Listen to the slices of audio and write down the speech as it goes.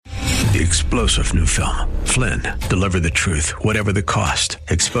The explosive new film, Flynn, deliver the truth, whatever the cost,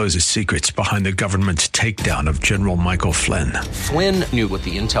 exposes secrets behind the government's takedown of General Michael Flynn. Flynn knew what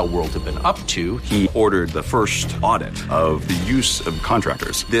the intel world had been up to. He ordered the first audit of the use of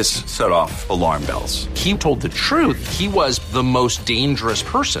contractors. This set off alarm bells. He told the truth. He was the most dangerous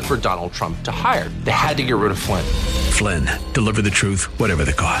person for Donald Trump to hire. They had to get rid of Flynn. Flynn, deliver the truth, whatever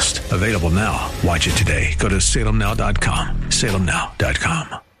the cost. Available now. Watch it today. Go to salemnow.com.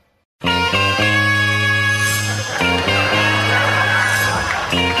 salemnow.com.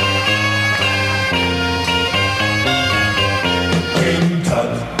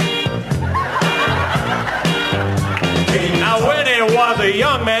 Now when he was a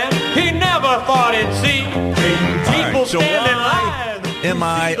young man, he never thought he'd see people standing in line. Am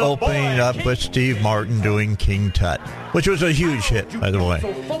I opening up with Steve Martin doing King Tut, which was a huge hit, by the way,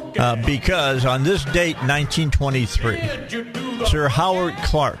 because on this date, 1923, Sir Howard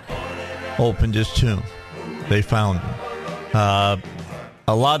Clark opened his tomb. They found him.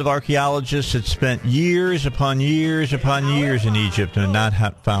 A lot of archaeologists had spent years upon years upon years in Egypt and not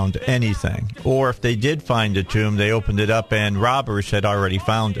found anything. Or if they did find a tomb, they opened it up and robbers had already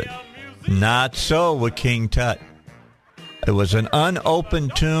found it. Not so with King Tut. It was an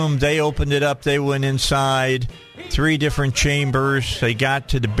unopened tomb. They opened it up. They went inside 3 different chambers. They got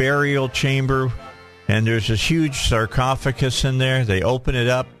to the burial chamber, and there's this huge sarcophagus in there. They open it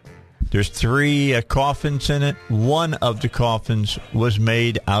up. There's 3 coffins in it. One of the coffins was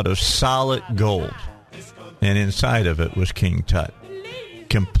made out of solid gold, and inside of it was King Tut.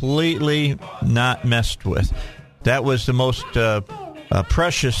 Completely not messed with. That was the most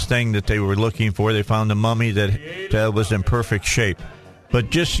precious thing that they were looking for. They found a mummy that was in perfect shape. But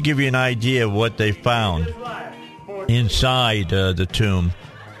just to give you an idea of what they found inside the tomb,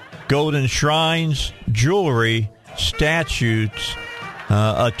 golden shrines, jewelry, statues,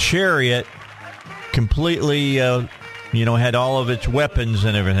 a chariot, completely, had all of its weapons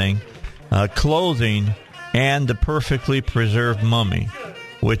and everything, clothing, and the perfectly preserved mummy,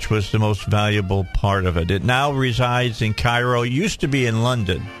 which was the most valuable part of it. It now resides in Cairo. It used to be in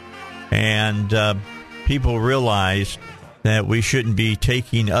London, and people realized that we shouldn't be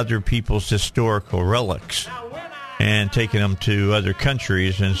taking other people's historical relics and taking them to other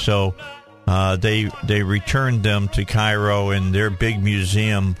countries, and so they returned them to Cairo in their big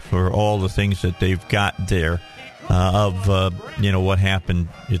museum for all the things that they've got there of what happened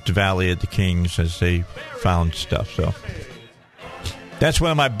at the Valley of the Kings as they found stuff. So that's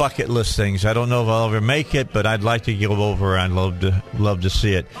one of my bucket list things. I don't know if I'll ever make it, but I'd like to go over. I'd love to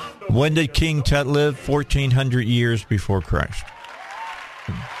see it. When did King Tut live? 1,400 years before Christ.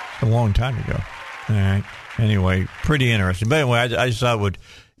 A long time ago. All right. Anyway, pretty interesting. But anyway, I just thought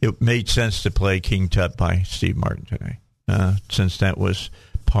it made sense to play King Tut by Steve Martin today, since that was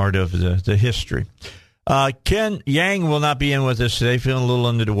part of the history. Ken Yang will not be in with us today, feeling a little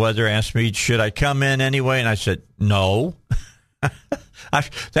under the weather. Asked me, should I come in anyway? And I said, no.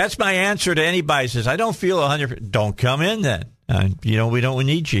 That's my answer to anybody who says, I don't feel 100%. Don't come in then. We don't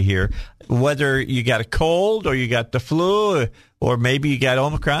need you here. Whether you got a cold or you got the flu or maybe you got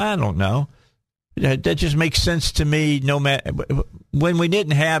Omicron, I don't know. That just makes sense to me. No matter when we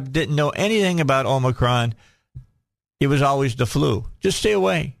didn't know anything about Omicron, it was always the flu. Just stay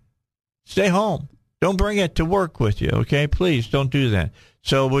away, stay home. Don't bring it to work with you. Okay, please don't do that.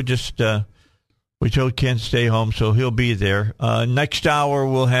 So we'll just we told Ken to stay home, so he'll be there. Next hour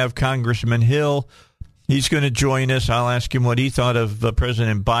we'll have Congressman Hill. He's going to join us. I'll ask him what he thought of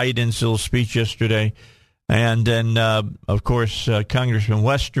President Biden's little speech yesterday. And then, of course, Congressman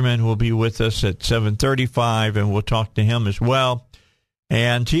Westerman will be with us at 7:35, and we'll talk to him as well.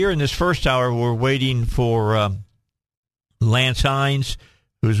 And here in this first hour, we're waiting for Lance Hines,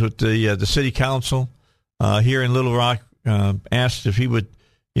 who's with the city council here in Little Rock, asked if he would,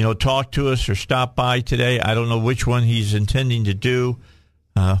 talk to us or stop by today. I don't know which one he's intending to do,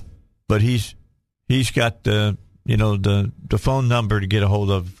 but he's got the phone number to get a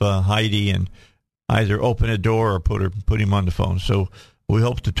hold of Heidi and either open a door or put him on the phone. So we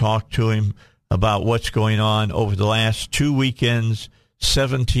hope to talk to him about what's going on over the last 2 weekends,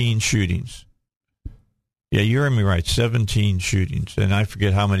 17 shootings. Yeah, you heard me right, 17 shootings. And I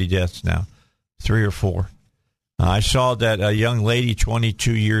forget how many deaths now, 3 or 4. I saw that a young lady,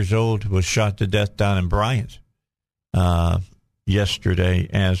 22 years old, was shot to death down in Bryant yesterday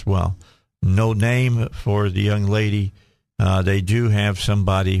as well. No name for the young lady. They do have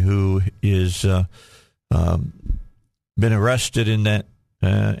somebody who is been arrested in that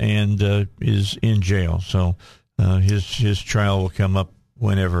and is in jail. So his trial will come up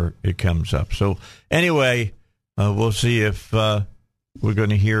whenever it comes up. So anyway, we'll see if we're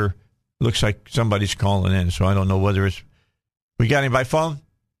going to hear Looks like somebody's calling in, so I don't know whether it's... We got him by phone?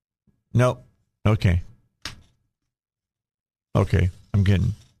 No. Okay. Okay. I'm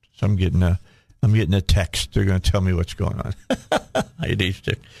getting a text. They're going to tell me what's going on. Heidi's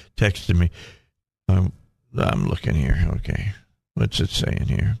texted me. I'm looking here. Okay. What's it saying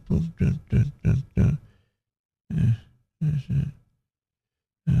here?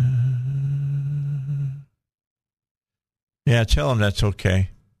 Yeah, tell him that's okay.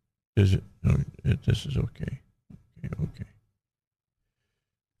 This is okay. Okay.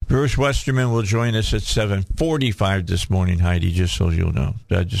 Bruce Westerman will join us at 7:45 this morning, Heidi, just so you'll know.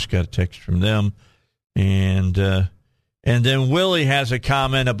 I just got a text from them. And then Willie has a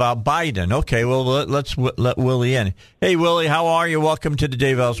comment about Biden. Okay, well, let's let Willie in. Hey, Willie, how are you? Welcome to the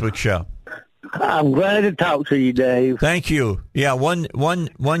Dave Elswick Show. I'm glad to talk to you, Dave. Thank you. Yeah,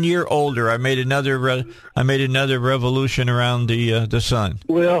 one year older. I made another revolution around the sun.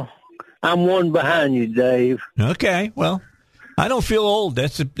 Well, I'm one behind you, Dave. Okay, well, I don't feel old.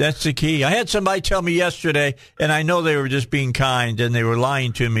 That's the key. I had somebody tell me yesterday, and I know they were just being kind and they were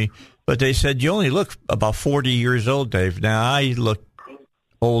lying to me, but they said, you only look about 40 years old, Dave. Now, I look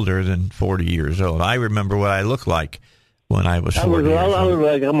older than 40 years old. I remember what I looked like when I was 40 years old. I look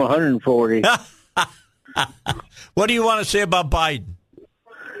like I'm 140. What do you want to say about Biden?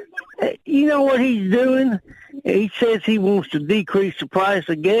 You know what he's doing? He says he wants to decrease the price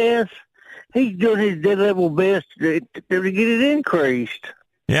of gas. He's doing his dead level best to get it increased.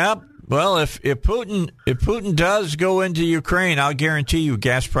 Yeah. Well, if Putin does go into Ukraine, I'll guarantee you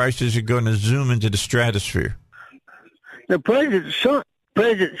gas prices are going to zoom into the stratosphere. Now, President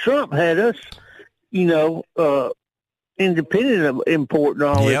Trump had us, independent of importing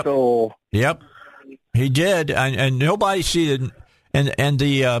all this oil. Yep, he did, and nobody sees it. And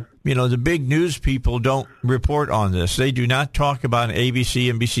the big news people don't report on this. They do not talk about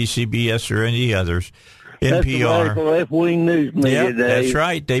ABC, NBC, CBS, or any others. NPR. That's the radical left-wing news media. Yep, that's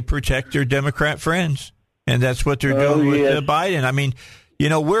right. They protect their Democrat friends, and that's what they're doing with Biden. I mean,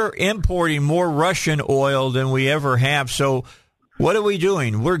 we're importing more Russian oil than we ever have. So what are we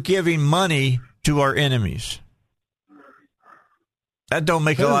doing? We're giving money to our enemies. That don't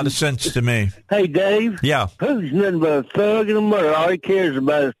make a lot of sense to me. Hey, Dave. Yeah. Putin's nothing but a thug and a murderer. All he cares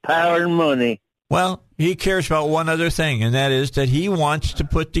about is power and money. Well, he cares about one other thing, and that is that he wants to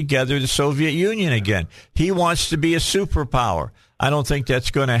put together the Soviet Union again. He wants to be a superpower. I don't think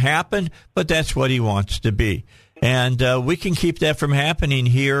that's going to happen, but that's what he wants to be. And we can keep that from happening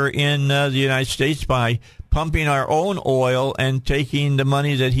here in the United States by pumping our own oil and taking the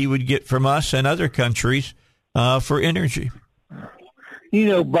money that he would get from us and other countries for energy.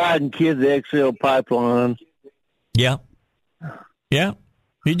 Biden killed the XL pipeline. Yeah. Yeah.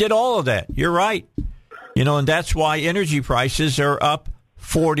 He did all of that. You're right. And that's why energy prices are up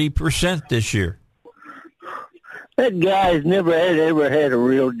 40% this year. That guy's never ever had a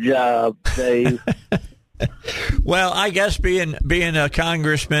real job, Dave. Well, I guess being a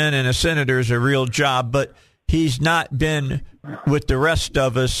congressman and a senator is a real job, but he's not been with the rest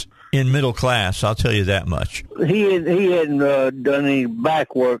of us in middle class, I'll tell you that much. He hadn't done any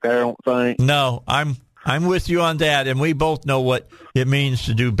back work, I don't think. No, I'm with you on that, and we both know what it means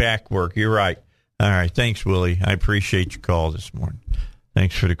to do back work. You're right. All right, thanks, Willie. I appreciate your call this morning.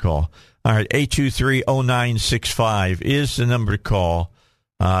 Thanks for the call. All right, 823-0965 is the number to call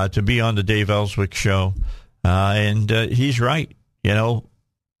to be on the Dave Elswick Show. And he's right.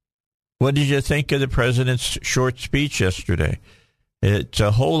 What did you think of the president's short speech yesterday? It's a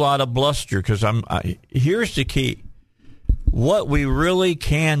whole lot of bluster because here's the key. What we really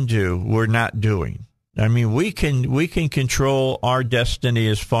can do, we're not doing. I mean, we can control our destiny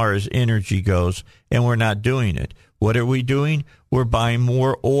as far as energy goes, and we're not doing it. What are we doing? We're buying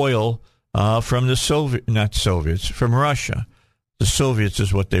more oil from from Russia. The Soviets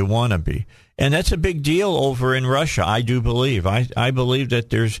is what they want to be. And that's a big deal over in Russia, I do believe. I believe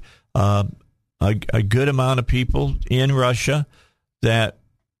that there's a good amount of people in Russia that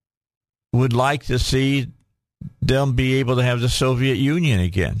would like to see them be able to have the Soviet Union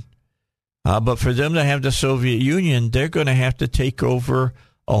again. But for them to have the Soviet Union, they're going to have to take over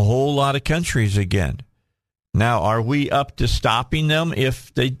a whole lot of countries again. Now, are we up to stopping them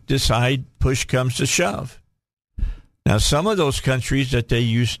if they decide push comes to shove? Now, some of those countries that they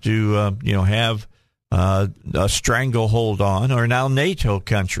used to, have a stranglehold on are now NATO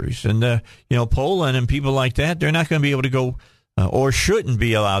countries. And, Poland and people like that, they're not going to be able to go or shouldn't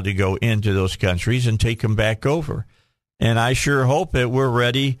be allowed to go into those countries and take them back over. And I sure hope that we're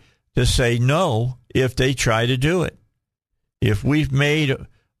ready to say no if they try to do it. If we've made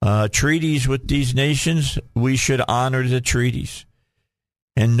treaties with these nations, we should honor the treaties.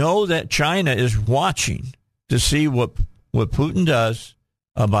 and know that China is watching to see what Putin does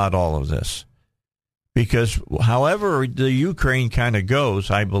about all of this. Because however the Ukraine kind of goes,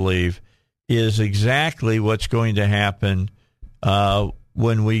 I believe, is exactly what's going to happen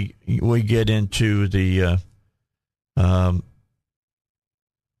when we get into the,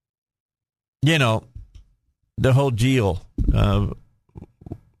 the whole deal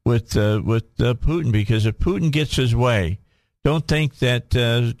with Putin. Because if Putin gets his way, don't think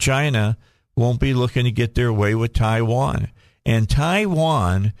that China won't be looking to get their way with Taiwan. And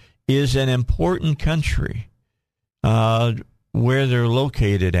Taiwan is an important country where they're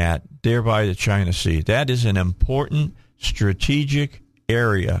located at, there by the China Sea. That is an important strategic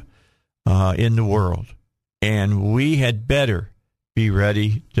area in the world. And we had better be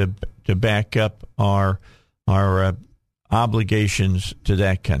ready to back up our obligations to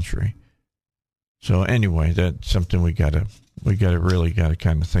that country. So anyway, that's something we gotta really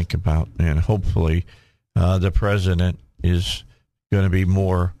kind of think about, and hopefully the president is going to be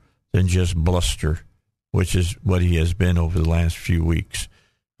more than just bluster, which is what he has been over the last few weeks.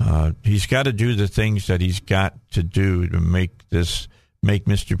 He's got to do the things that he's got to do to make Mr.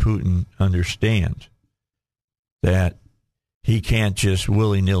 Putin understand that he can't just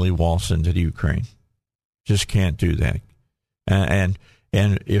willy-nilly waltz into the Ukraine. Just can't do that. And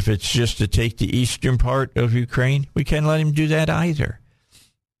if it's just to take the eastern part of Ukraine, we can't let him do that either.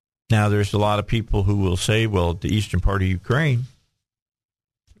 Now, there's a lot of people who will say, well, the eastern part of Ukraine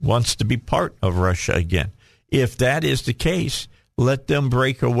wants to be part of Russia again. If that is the case, let them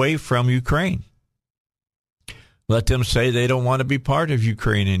break away from Ukraine. Let them say they don't want to be part of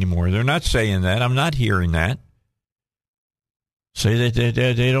Ukraine anymore. They're not saying that. I'm not hearing that. Say that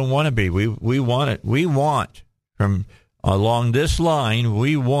they don't want to be. We want it. We want, from along this line,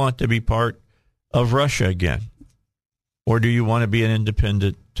 we want to be part of Russia again. Or do you want to be an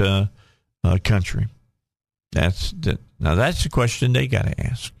independent country? Now, that's the question they got to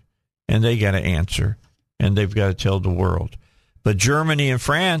ask, and they got to answer, and they've got to tell the world. But Germany and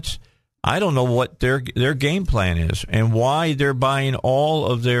France, I don't know what their game plan is and why they're buying all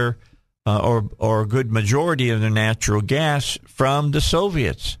of their or a good majority of their natural gas from the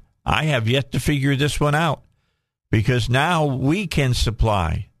Soviets. I have yet to figure this one out, because now we can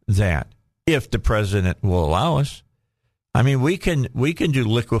supply that if the president will allow us. I mean, we can do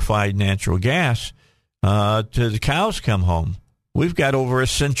liquefied natural gas till the cows come home. We've got over a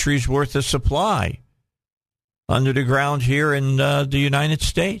century's worth of supply under the ground here in the United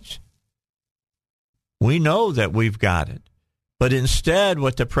States. We know that we've got it. But instead,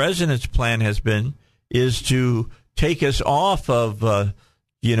 what the president's plan has been is to take us off of, the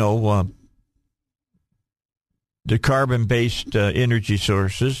carbon-based energy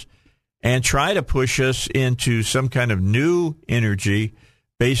sources and try to push us into some kind of new energy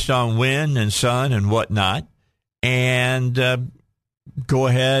based on wind and sun and whatnot, and go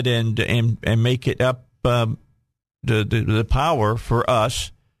ahead and make it up the power for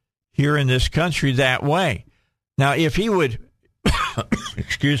us here in this country that way. Now, if he would,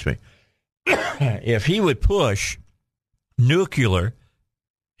 excuse me, if he would push nuclear,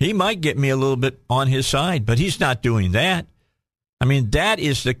 he might get me a little bit on his side, but he's not doing that. I mean, that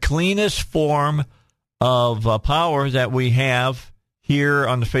is the cleanest form of power that we have here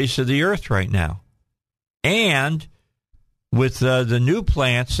on the face of the earth right now. And with the new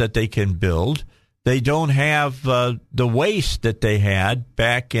plants that they can build, they don't have the waste that they had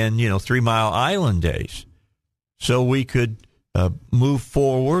back in, 3 Mile Island days. So we could move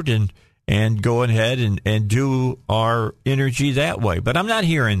forward and go ahead and do our energy that way. But I'm not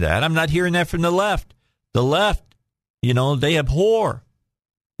hearing that. I'm not hearing that from the left. The left, they abhor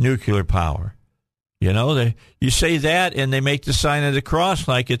nuclear power. You say that and they make the sign of the cross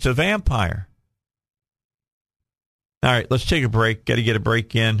like it's a vampire. All right, let's take a break. Got to get a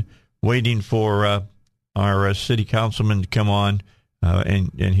break in. Waiting for our city councilman to come on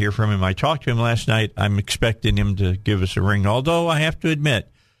and hear from him. I talked to him last night. I'm expecting him to give us a ring. Although I have to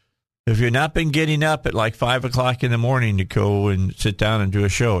admit, if you've not been getting up at like 5 o'clock in the morning to go and sit down and do a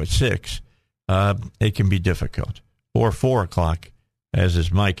show at 6, it can be difficult. Or 4 o'clock, as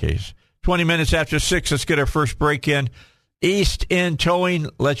is my case. 20 minutes after 6, let's get our first break in. East End Towing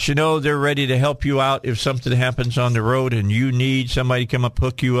lets you know they're ready to help you out if something happens on the road and you need somebody to come up,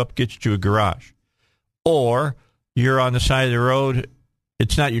 hook you up, get you to a garage. Or you're on the side of the road,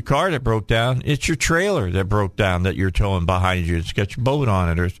 it's not your car that broke down, it's your trailer that broke down that you're towing behind you. It's got your boat on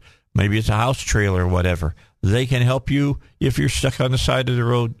it, or maybe it's a house trailer or whatever. They can help you if you're stuck on the side of the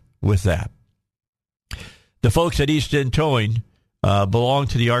road with that. The folks at East End Towing belong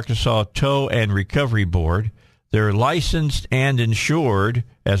to the Arkansas Tow and Recovery Board. They're licensed and insured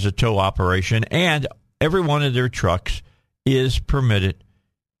as a tow operation, and every one of their trucks is permitted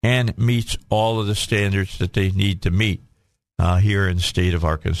and meets all of the standards that they need to meet here in the state of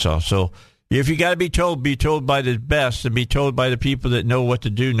Arkansas. So if you got to be told by the best and be told by the people that know what to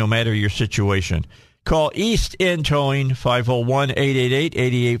do no matter your situation. Call East End Towing,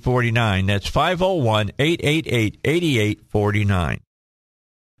 501-888-8849. That's 501-888-8849.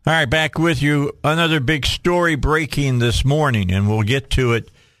 All right, back with you. Another big story breaking this morning, and we'll get to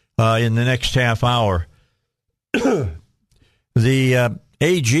it in the next half hour. The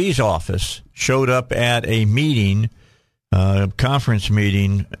AG's office showed up at a meeting, conference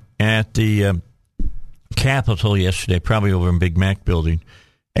meeting at the Capitol yesterday, probably over in Big Mac building,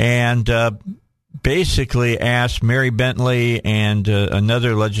 and basically asked Mary Bentley and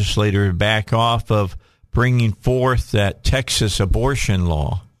another legislator to back off of bringing forth that Texas abortion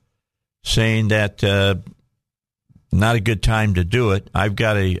law, saying that not a good time to do it. I've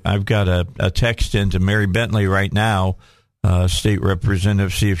got a text into Mary Bentley right now, state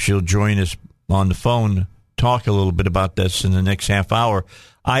representative, see if she'll join us on the phone, talk a little bit about this in the next half hour.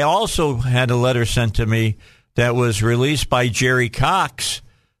 I also had a letter sent to me that was released by Jerry Cox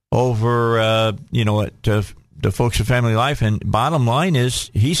over, at the folks at Family Life, and bottom line is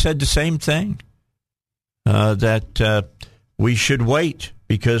he said the same thing, that we should wait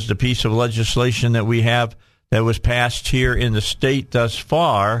because the piece of legislation that we have that was passed here in the state thus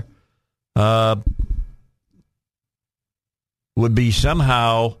far would be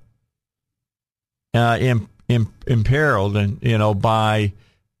somehow imperiled, and by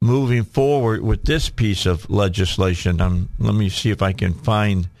moving forward with this piece of legislation. Let me see if I can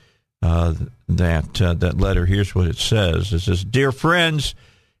find that letter. Here's what it says. It says, "Dear friends,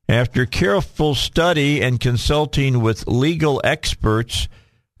 after careful study and consulting with legal experts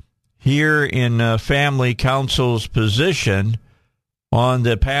here in Family Counsel's position on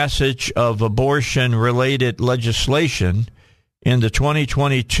the passage of abortion-related legislation in the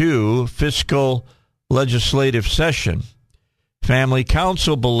 2022 fiscal legislative session, Family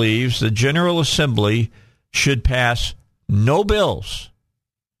Counsel believes the General Assembly should pass no bills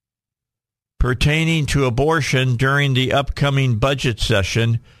pertaining to abortion during the upcoming budget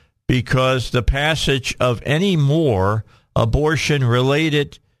session because the passage of any more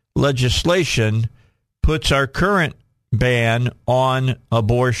abortion-related legislation puts our current ban on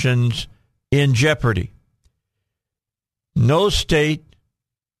abortions in jeopardy. No state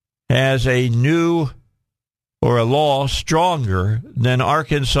has a new or a law stronger than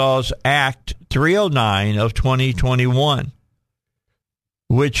Arkansas's Act 309 of 2021,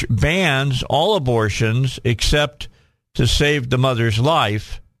 which bans all abortions except to save the mother's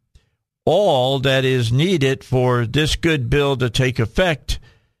life. All that is needed for this good bill to take effect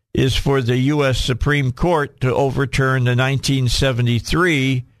is for the U.S. Supreme Court to overturn the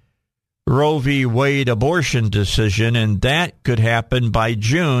 1973 Roe v. Wade abortion decision, and that could happen by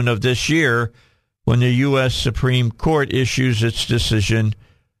June of this year when the U.S. Supreme Court issues its decision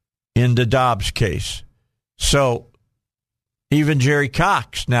in the Dobbs case. So even Jerry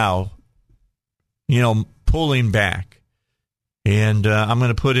Cox now, pulling back. And I'm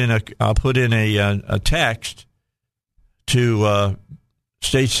going to put in a text to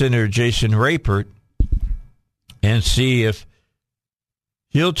State Senator Jason Rapert and see if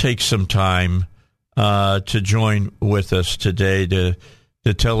he'll take some time to join with us today to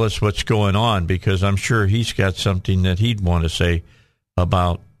tell us what's going on, because I'm sure he's got something that he'd want to say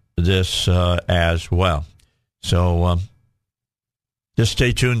about this as well. So just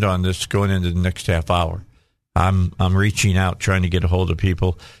stay tuned on this going into the next half hour. I'm reaching out, trying to get a hold of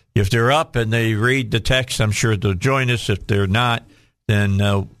people. If they're up and they read the text, I'm sure they'll join us. If they're not, then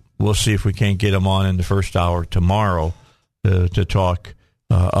we'll see if we can't get them on in the first hour tomorrow to talk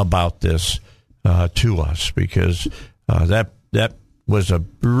about this to us, because that was a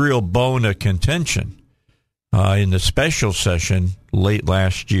real bone of contention in the special session late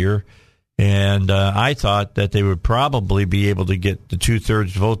last year. And I thought that they would probably be able to get the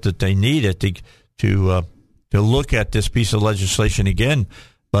 2/3 vote that they needed to look at this piece of legislation again.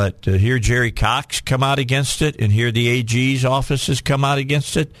 But to hear Jerry Cox come out against it and hear the AG's offices come out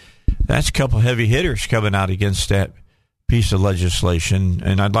against it, that's a couple heavy hitters coming out against that piece of legislation.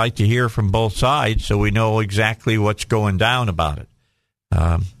 And I'd like to hear from both sides so we know exactly what's going down about it.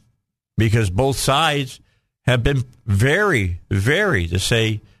 Because both sides have been very, very, to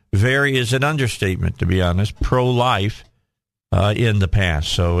say very is an understatement, to be honest, pro-life in the past.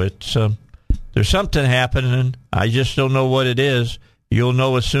 So it's there's something happening. I just don't know what it is. You'll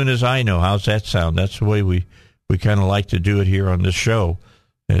know as soon as I know. How's that sound? That's the way we kind of like to do it here on this show.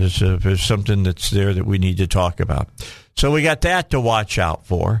 There's something that's there that we need to talk about. So we got that to watch out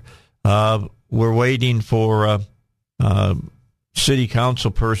for. We're waiting for City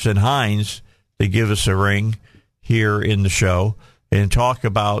Council person Hines to give us a ring here in the show and talk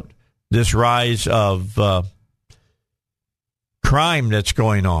about this rise of crime that's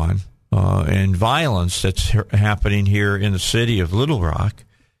going on and violence that's happening here in the city of Little Rock.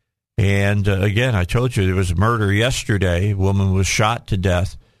 And again, I told you there was a murder yesterday. A woman was shot to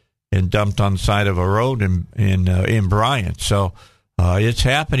death and dumped on the side of a road in Bryant. So it's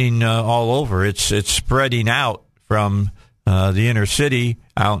happening all over. It's spreading out from the inner city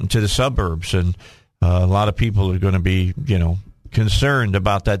out into the suburbs, and a lot of people are going to be, concerned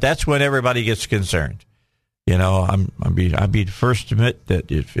about that. That's when everybody gets concerned. I'd be the first to admit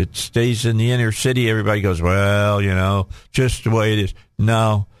that if it stays in the inner city, everybody goes, well, just the way it is.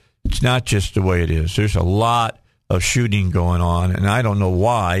 No, it's not just the way it is. There's a lot of shooting going on, and I don't know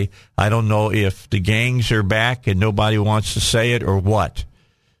why. I don't know if the gangs are back and nobody wants to say it or what.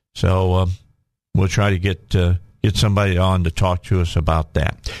 So we'll try to get somebody on to talk to us about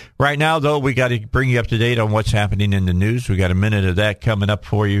that. Right now, though, we got to bring you up to date on what's happening in the news. We got a minute of that coming up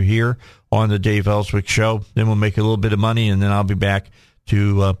for you here on the Dave Elswick Show. Then we'll make a little bit of money, and then I'll be back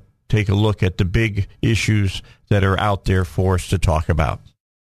to take a look at the big issues that are out there for us to talk about.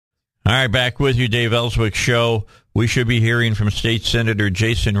 All right, back with you, Dave Elswick Show. We should be hearing from State Senator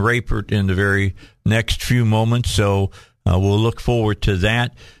Jason Rapert in the very next few moments, so we'll look forward to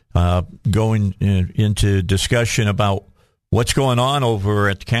that. Going into discussion about what's going on over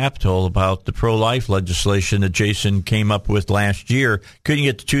at the Capitol about the pro-life legislation that Jason came up with last year. Couldn't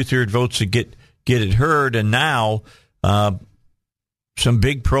get the 2/3 votes to get it heard, and now some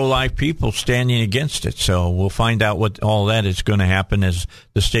big pro-life people standing against it. So we'll find out what all that is going to happen as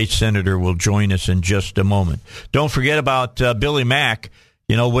the state senator will join us in just a moment. Don't forget about Billy Mack.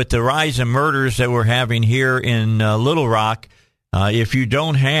 With the rise in murders that we're having here in Little Rock, if you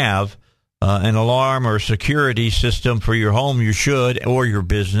don't have an alarm or security system for your home, you should, or your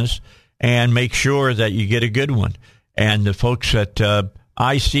business, and make sure that you get a good one. And the folks at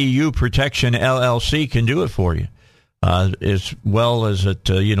ICU Protection LLC can do it for you. As well as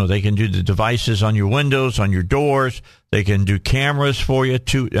they can do the devices on your windows, on your doors. They can do cameras for you,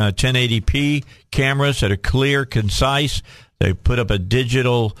 1080p cameras that are clear, concise. They put up a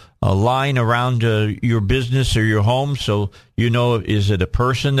digital line around your business or your home, so is it a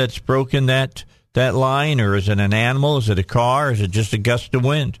person that's broken that line, or is it an animal? Is it a car? Or is it just a gust of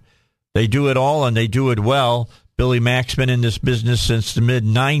wind? They do it all, and they do it well. Billy Mack's been in this business since the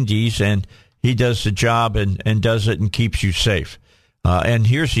mid-'90s, and he does the job and does it and keeps you safe. And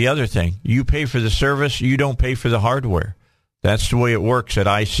here's the other thing. You pay for the service. You don't pay for the hardware. That's the way it works at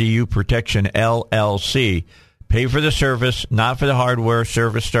ICU Protection LLC. Pay for the service, not for the hardware.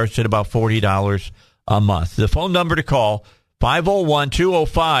 Service starts at about $40 a month. The phone number to call,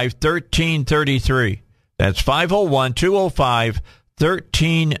 501-205-1333. That's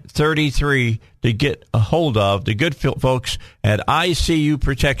 501-205-1333 to get a hold of the good folks at ICU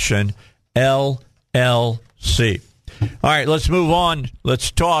Protection LLC. All right, let's move on.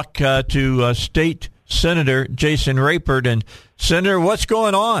 Let's talk to State Senator Jason Rapert. And, Senator, what's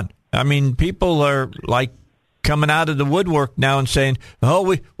going on? I mean, people are coming out of the woodwork now and saying,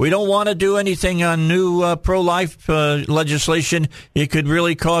 we don't want to do anything on new pro-life legislation. It could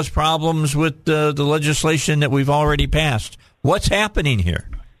really cause problems with the legislation that we've already passed. What's happening here?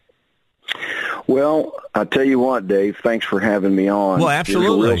 Well, I'll tell you what, Dave, thanks for having me on. Well,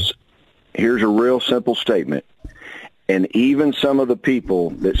 absolutely. Here's a real simple statement. And even some of the people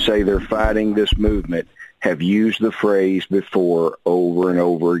that say they're fighting this movement have used the phrase before over and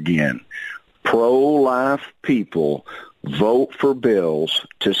over again. Pro-life people vote for bills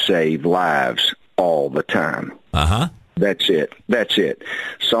to save lives all the time. Uh-huh. That's it.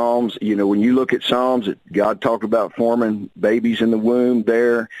 Psalms, when you look at Psalms, God talked about forming babies in the womb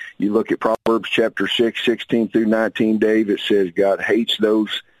there. You look at Proverbs chapter 6, 16 through 19, Dave, it says God hates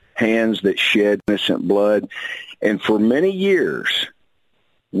those hands that shed innocent blood. And for many years,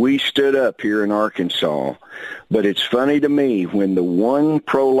 we stood up here in Arkansas. But it's funny to me when the one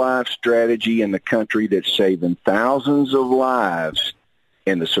pro-life strategy in the country that's saving thousands of lives,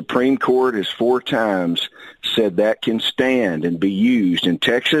 and the Supreme Court has 4 times said that can stand and be used in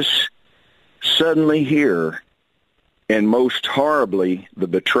Texas, suddenly here, and most horribly, the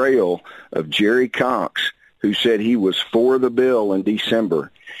betrayal of Jerry Cox, who said he was for the bill in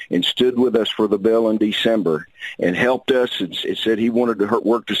December and stood with us for the bill in December and helped us and said he wanted to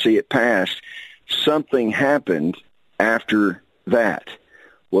work to see it passed. Something happened after that.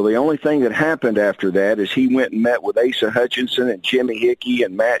 Well, the only thing that happened after that is he went and met with Asa Hutchinson and Jimmy Hickey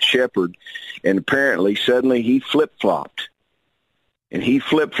and Matt Shepard, and apparently suddenly he flip-flopped. And he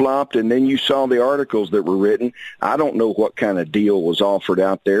flip-flopped, and then you saw the articles that were written. I don't know what kind of deal was offered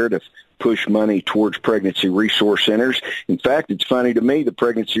out there to push money towards pregnancy resource centers. In fact, it's funny to me, the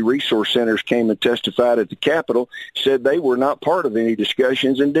pregnancy resource centers came and testified at the Capitol, said they were not part of any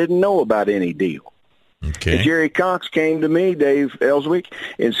discussions and didn't know about any deal. Okay. And Jerry Cox came to me, Dave Elswick,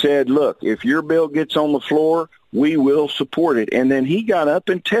 and said, look, if your bill gets on the floor, we will support it. And then he got up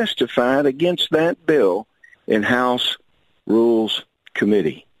and testified against that bill in House Rules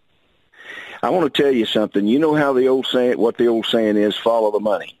Committee. I want to tell you something. You know how what the old saying is, follow the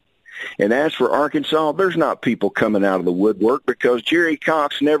money. And as for Arkansas, there's not people coming out of the woodwork because Jerry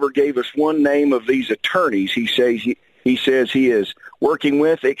Cox never gave us one name of these attorneys he says he is working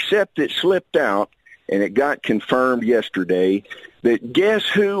with, except it slipped out. And it got confirmed yesterday that guess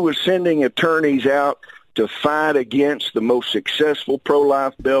who was sending attorneys out to fight against the most successful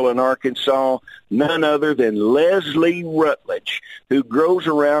pro-life bill in Arkansas? None other than Leslie Rutledge, who goes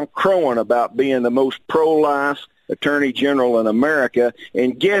around crowing about being the most pro-life attorney general in America.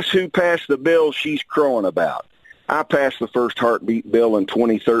 And guess who passed the bill she's crowing about? I passed the first heartbeat bill in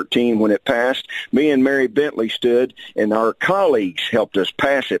 2013 when it passed. Me and Mary Bentley stood, and our colleagues helped us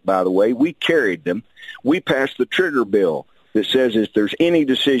pass it, by the way. We carried them. We passed the trigger bill that says if there's any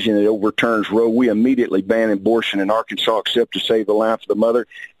decision that overturns Roe, we immediately ban abortion in Arkansas except to save the life of the mother.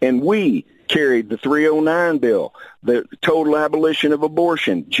 And we carried the 309 bill, the total abolition of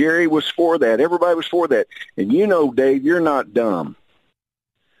abortion. Jerry was for that. Everybody was for that. And you know, Dave, you're not dumb.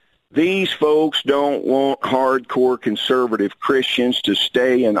 These folks don't want hardcore conservative Christians to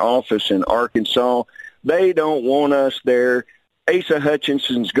stay in office in Arkansas. They don't want us there. Asa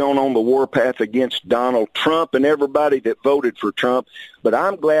Hutchinson's gone on the warpath against Donald Trump and everybody that voted for Trump. But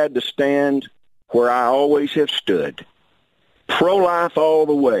I'm glad to stand where I always have stood. Pro-life all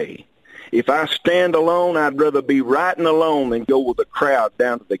the way. If I stand alone, I'd rather be riding alone than go with a crowd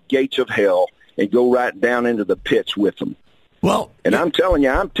down to the gates of hell and go right down into the pits with them. Well, and I'm telling you,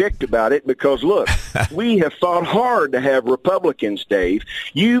 I'm ticked about it because, look, we have fought hard to have Republicans, Dave.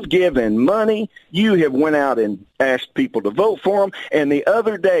 You've given money. You have went out and asked people to vote for them. And the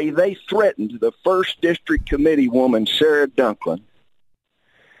other day, they threatened the 1st District Committee woman, Sarah Dunklin.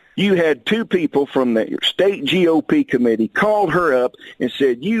 You had 2 people from the state GOP committee called her up and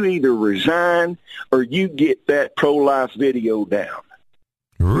said, you either resign or you get that pro-life video down.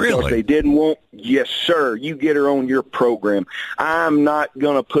 Really? Because they didn't want, yes, sir, you get her on your program. I'm not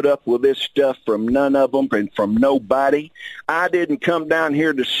going to put up with this stuff from none of them and from nobody. I didn't come down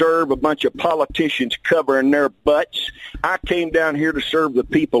here to serve a bunch of politicians covering their butts. I came down here to serve the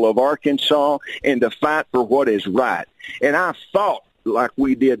people of Arkansas and to fight for what is right. And I fought like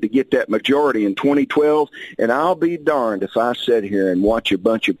we did to get that majority in 2012, and I'll be darned if I sit here and watch a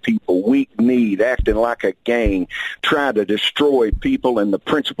bunch of people weak-kneed, acting like a gang, try to destroy people and the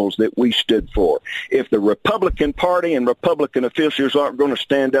principles that we stood for. If the Republican Party and Republican officials aren't going to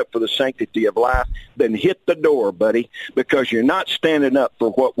stand up for the sanctity of life, then hit the door, buddy, because you're not standing up for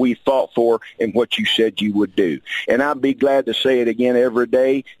what we fought for and what you said you would do. And I'd be glad to say it again every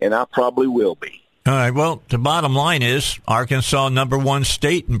day, and I probably will be. All right, well, the bottom line is Arkansas, #1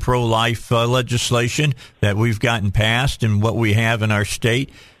 state in pro-life legislation that we've gotten passed and what we have in our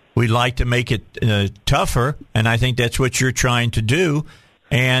state. We'd like to make it tougher, and I think that's what you're trying to do.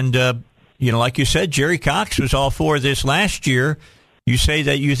 And, like you said, Jerry Cox was all for this last year. You say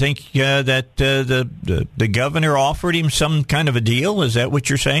that you think that the governor offered him some kind of a deal. Is that what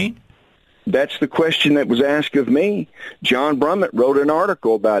you're saying? That's the question that was asked of me. John Brummett wrote an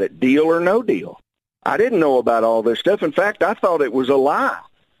article about it, deal or no deal. I didn't know about all this stuff. In fact, I thought it was a lie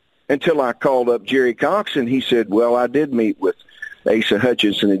until I called up Jerry Cox, and he said, well, I did meet with Asa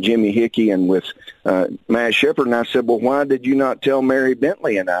Hutchinson and Jimmy Hickey and with Matt Shepard. And I said, well, why did you not tell Mary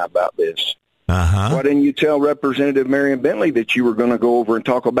Bentley and I about this? Why didn't you tell Representative Marion Bentley that you were going to go over and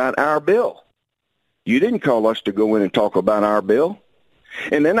talk about our bill? You didn't call us to go in and talk about our bill.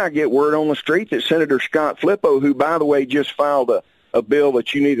 And then I get word on the street that Senator Scott Flippo, who, by the way, just filed a bill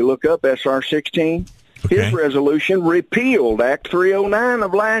that you need to look up, SR 16, his resolution repealed Act 309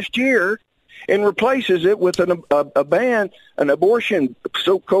 of last year and replaces it with a ban, an abortion,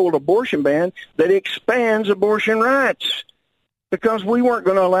 so-called abortion ban, that expands abortion rights. Because we weren't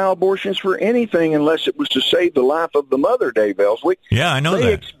going to allow abortions for anything unless it was to save the life of the mother, Dave Elswick. Yeah, I know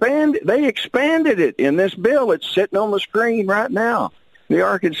that. They expanded it in this bill. It's sitting on the screen right now. The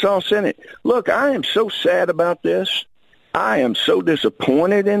Arkansas Senate. Look, I am so sad about this. I am so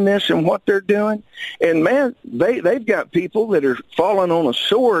disappointed in this and what they're doing. And, man, they've got people that are falling on a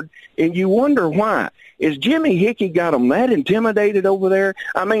sword, and you wonder why. Is Jimmy Hickey got them that intimidated over there?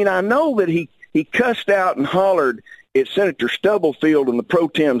 I mean, I know that he cussed out and hollered at Senator Stubblefield in the pro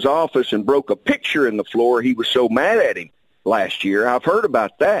tem's office and broke a picture in the floor. He was so mad at him last year. I've heard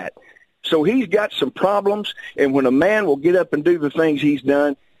about that. So he's got some problems, and when a man will get up and do the things he's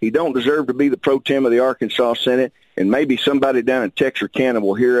done, he don't deserve to be the pro tem of the Arkansas Senate, and maybe somebody down in Texarkana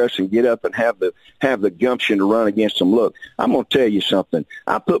will hear us and get up and have the gumption to run against him. Look, I'm going to tell you something.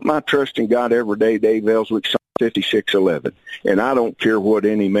 I put my trust in God every day, Dave Elswick, Psalm 56:11, and I don't care what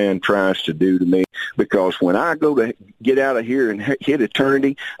any man tries to do to me, because when I go to get out of here and hit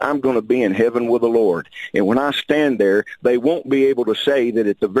eternity, I'm going to be in heaven with the Lord. And when I stand there, they won't be able to say that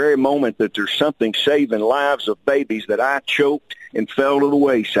at the very moment that there's something saving lives of babies that I choked and fell to the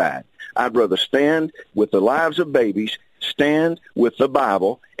wayside. I'd rather stand with the lives of babies, stand with the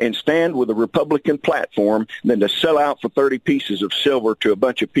Bible, and stand with a Republican platform than to sell out for 30 pieces of silver to a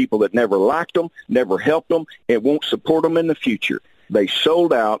bunch of people that never liked them, never helped them, and won't support them in the future. They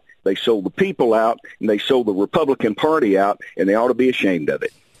sold out, they sold the people out, and they sold the Republican Party out, and they ought to be ashamed of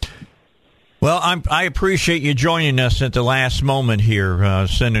it. Well, I appreciate you joining us at the last moment here,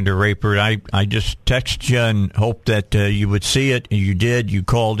 Senator Rayford. I just text you and hope that you would see it. You did. You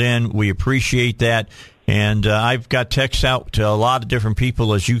called in. We appreciate that. And I've got texts out to a lot of different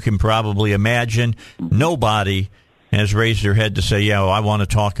people, as you can probably imagine. Nobody has raised their head to say, yeah, well, I want to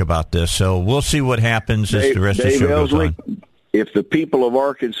talk about this. So we'll see what happens as the rest of the show goes on. If the people of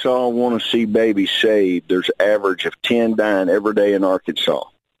Arkansas want to see babies saved, there's an average of 10 dying every day in Arkansas.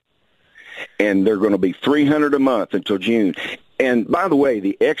 And they're going to be 300 a month until June. And by the way,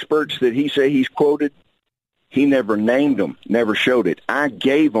 the experts that he say he's quoted, he never named them, never showed it. I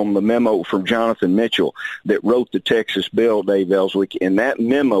gave them the memo from Jonathan Mitchell that wrote the Texas bill, Dave Elswick, and that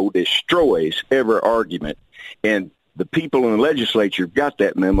memo destroys every argument. And the people in the legislature got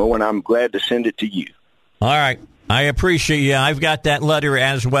that memo, and I'm glad to send it to you. All right. I appreciate you. I've got that letter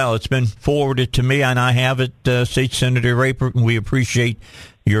as well. It's been forwarded to me, and I have it, State Senator Rayford, and we appreciate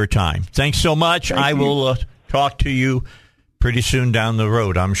your time. Thanks so much. Thank I you. will talk to you pretty soon down the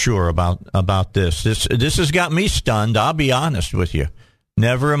road, I'm sure, about this. This has got me stunned, I'll be honest with you.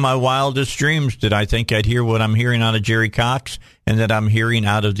 Never in my wildest dreams did I think I'd hear what I'm hearing out of Jerry Cox and that I'm hearing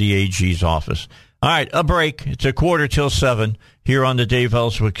out of the AG's office. All right, a break. It's 6:45 here on the Dave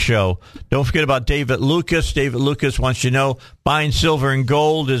Elswick Show. Don't forget about David Lucas. David Lucas wants you to know buying silver and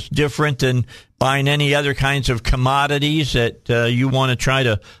gold is different than buying any other kinds of commodities that you want to try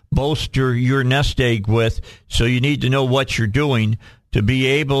to bolster your nest egg with. So you need to know what you're doing to be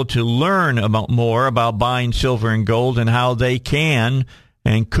able to learn more about buying silver and gold and how they can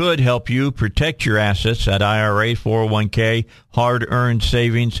and could help you protect your assets at IRA, 401k, hard-earned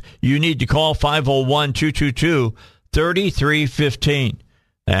savings. You need to call 501-222-3315.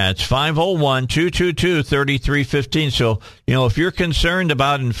 That's 501-222-3315. So, if you're concerned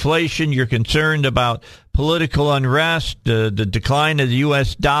about inflation, you're concerned about political unrest, the decline of the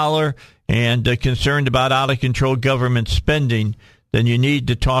U.S. dollar, and concerned about out-of-control government spending, then you need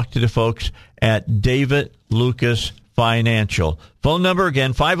to talk to the folks at David Lucas Financial. Phone number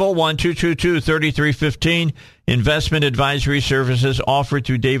again, 501-222-3315. Investment advisory services offered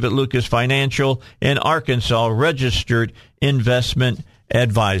through David Lucas Financial, an Arkansas registered investment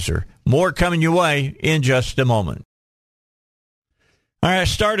advisor. More coming your way in just a moment. All right, I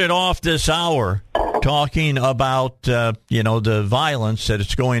started off this hour talking about, the violence that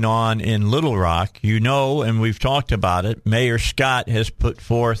is going on in Little Rock. And we've talked about it. Mayor Scott has put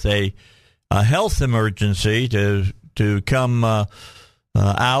forth a health emergency to come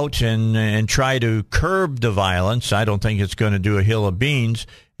out and try to curb the violence. I don't think it's going to do a hill of beans.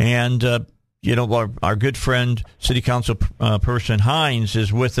 And, our good friend, City Council person Hines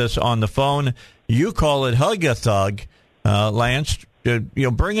is with us on the phone. You call it hug-a-thug, Lance.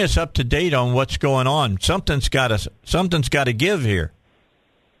 Bring us up to date on what's going on. Something's got to give here.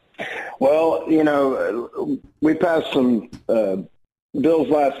 Well, we passed some bills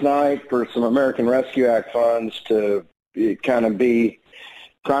last night for some American Rescue Act funds to kind of be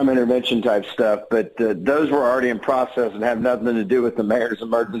crime intervention type stuff, but those were already in process and have nothing to do with the mayor's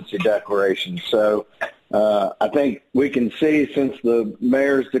emergency declaration. So I think we can see since the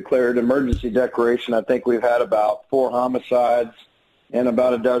mayor's declared emergency declaration, I think we've had about 4 homicides and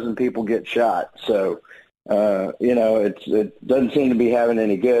about a dozen people get shot. So, it doesn't seem to be having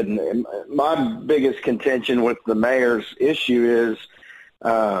any good. And my biggest contention with the mayor's issue is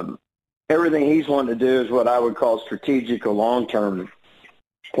everything he's wanting to do is what I would call strategic or long-term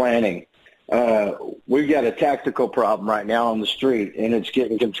planning. we've got a tactical problem right now on the street, and it's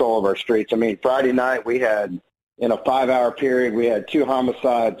getting control of our streets. I mean, Friday night we had, in a 5-hour period, we had 2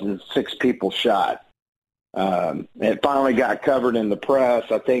 homicides and 6 people shot. It finally got covered in the press.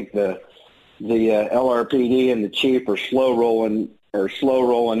 I think the LRPD and the chief are slow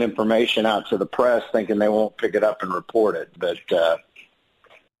rolling information out to the press, thinking they won't pick it up and report it. But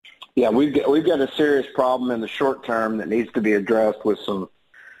yeah, we've got a serious problem in the short term that needs to be addressed with some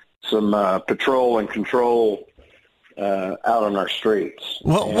patrol and control out on our streets.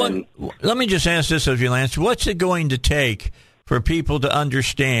 Well, let me just ask this of you, Lance. What's it going to take for people to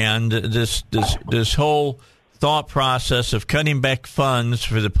understand this whole thought process of cutting back funds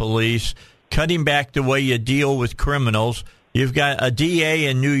for the police, cutting back the way you deal with criminals? You've got a DA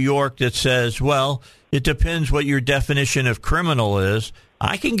in New York that says, well, it depends what your definition of criminal is.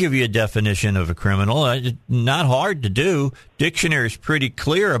 I can give you a definition of a criminal. It's not hard to do. Dictionary is pretty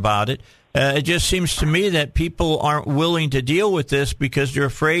clear about it. It just seems to me that people aren't willing to deal with this because they're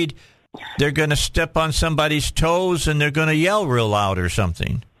afraid they're going to step on somebody's toes and they're going to yell real loud or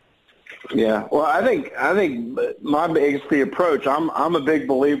something. Yeah, well, I think it's the approach. I'm a big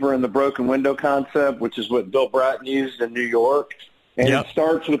believer in the broken window concept, which is what Bill Bratton used in New York, and It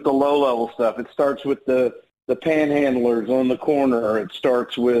starts with the low level stuff. It starts with the panhandlers on the corner. It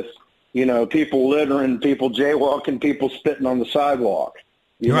starts with people littering, people jaywalking, people spitting on the sidewalk.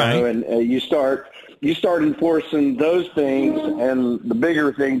 You know, and you start enforcing those things, and the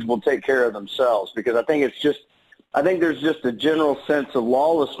bigger things will take care of themselves. Because I think there's just a general sense of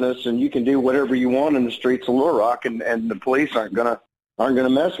lawlessness, and you can do whatever you want in the streets of Little Rock, and the police aren't gonna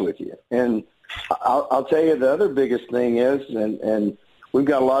mess with you. And I'll tell you, the other biggest thing is, and we've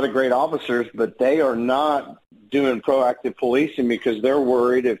got a lot of great officers, but they are not doing proactive policing because they're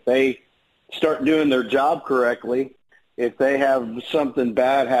worried if they start doing their job correctly, if they have something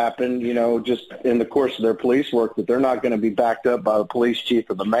bad happen, just in the course of their police work, that they're not going to be backed up by the police chief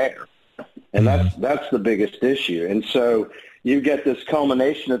or the mayor. And that's the biggest issue. And so you get this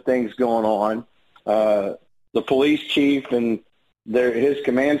culmination of things going on. The police chief and his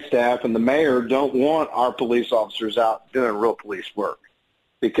command staff and the mayor don't want our police officers out doing real police work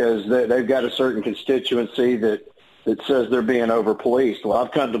because they've got a certain constituency that says they're being over-policed. Well,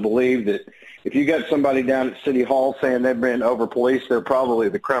 I've come to believe that if you got somebody down at City Hall saying they've been over-policed, they're probably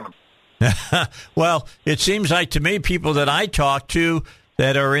the criminal. Well, it seems like to me people that I talk to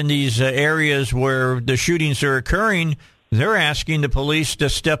that are in these areas where the shootings are occurring, they're asking the police to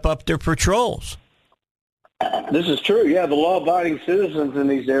step up their patrols. This is true. Yeah, the law-abiding citizens in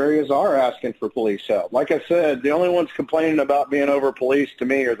these areas are asking for police help. Like I said, the only ones complaining about being over-policed to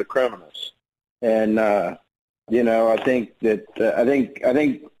me are the criminals. And, I think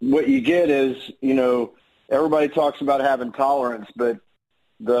what you get is, everybody talks about having tolerance, but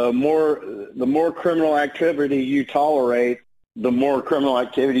the more criminal activity you tolerate, the more criminal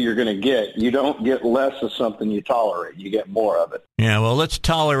activity you're going to get. You don't get less of something you tolerate. You get more of it. Yeah, well, let's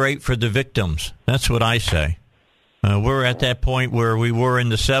tolerate for the victims. That's what I say. We're at that point where we were in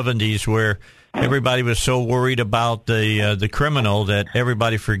the 70s where everybody was so worried about the criminal that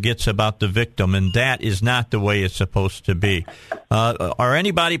everybody forgets about the victim, and that is not the way it's supposed to be. Are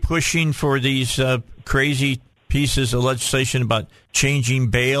anybody pushing for these crazy pieces of legislation about changing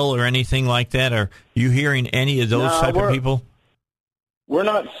bail or anything like that? Are you hearing any of those type of people? We're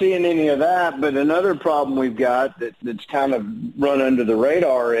not seeing any of that, but another problem we've got that's kind of run under the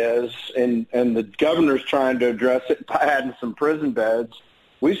radar is, and the governor's trying to address it by adding some prison beds.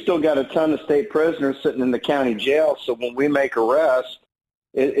 We've still got a ton of state prisoners sitting in the county jail, so when we make arrests,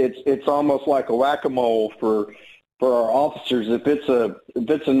 it's almost like a whack-a-mole for our officers. If it's a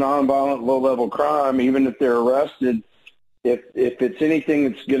nonviolent, low-level crime, even if they're arrested, if it's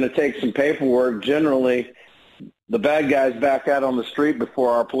anything that's going to take some paperwork, generally the bad guy's back out on the street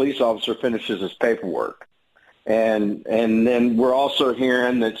before our police officer finishes his paperwork. And then we're also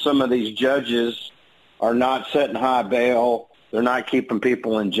hearing that some of these judges are not setting high bail. They're not keeping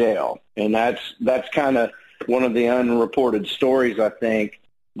people in jail. And that's kind of one of the unreported stories, I think,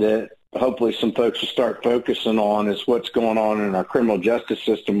 that hopefully some folks will start focusing on is what's going on in our criminal justice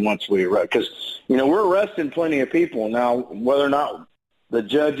system once we arrest. Because, we're arresting plenty of people. Now, whether or not the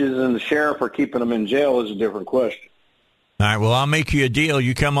judges and the sheriff are keeping them in jail is a different question. All right, well, I'll make you a deal.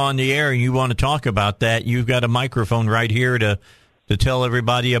 You come on the air and you want to talk about that. You've got a microphone right here to tell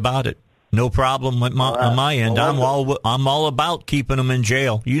everybody about it. No problem on my end. Well, I'm all about keeping them in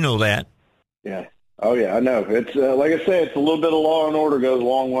jail. You know that. Yeah. Oh, yeah, I know. It's like I say, it's a little bit of law and order goes a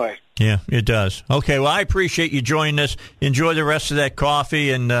long way. Yeah, it does. Okay, well, I appreciate you joining us. Enjoy the rest of that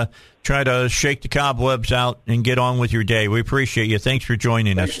coffee, and try to shake the cobwebs out and get on with your day. We appreciate you. Thanks for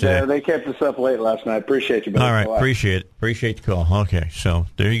joining us today. They kept us up late last night. Appreciate you, buddy. All right, appreciate it. Appreciate the call. Okay, so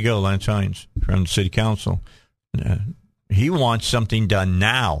there you go, Lance Hines from the City Council. He wants something done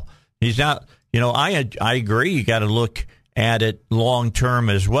now. He's not, I agree. You got to look at it long term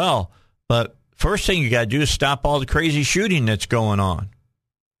as well. But first thing you got to do is stop all the crazy shooting that's going on.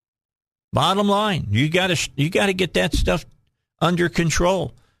 Bottom line, you got to get that stuff under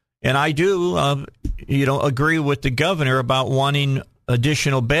control. And I do, agree with the governor about wanting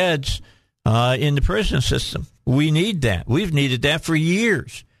additional beds in the prison system. We need that. We've needed that for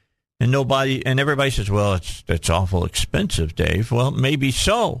years. And everybody says, well, it's awful expensive, Dave. Well, maybe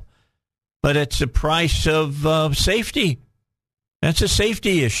so. But it's the price of safety. That's a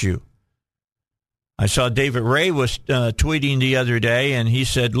safety issue. I saw David Ray was tweeting the other day, and he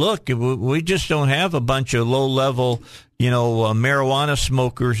said, look, we just don't have a bunch of low-level, marijuana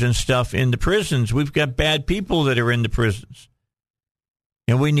smokers and stuff in the prisons. We've got bad people that are in the prisons.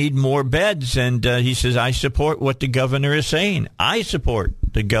 And we need more beds. And he says, I support what the governor is saying. I support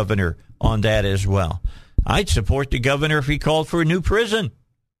the governor on that as well. I'd support the governor if he called for a new prison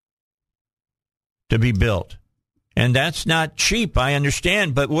to be built. And that's not cheap, I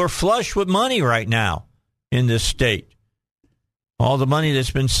understand, but we're flush with money right now in this state. All the money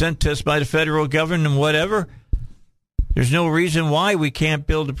that's been sent to us by the federal government and whatever, there's no reason why we can't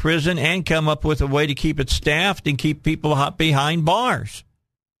build a prison and come up with a way to keep it staffed and keep people behind bars.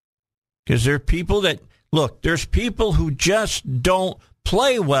 Because there are people there's people who just don't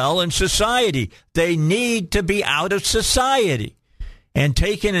play well in society. They need to be out of society. And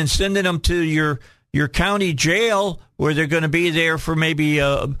taking and sending them to your county jail where they're going to be there for maybe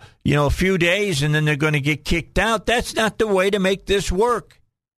a few days and then they're going to get kicked out. That's not the way to make this work.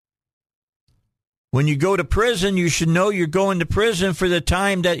 When you go to prison, you should know you're going to prison for the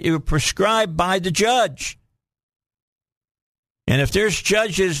time that you're prescribed by the judge. And if there's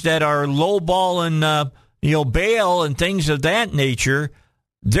judges that are lowballing, bail and things of that nature,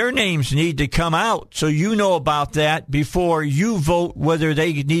 their names need to come out so you know about that before you vote whether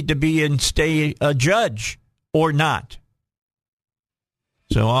they need to be and stay a judge or not.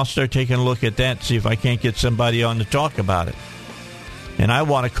 So I'll start taking a look at that, see if I can't get somebody on to talk about it. And I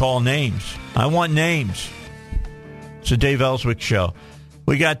want to call names. I want names. It's the Dave Elswick Show.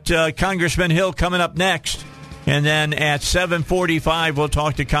 We got Congressman Hill coming up next. And then at 7:45, we'll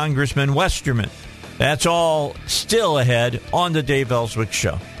talk to Congressman Westerman. That's all still ahead on the Dave Elswick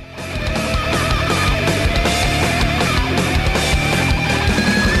Show.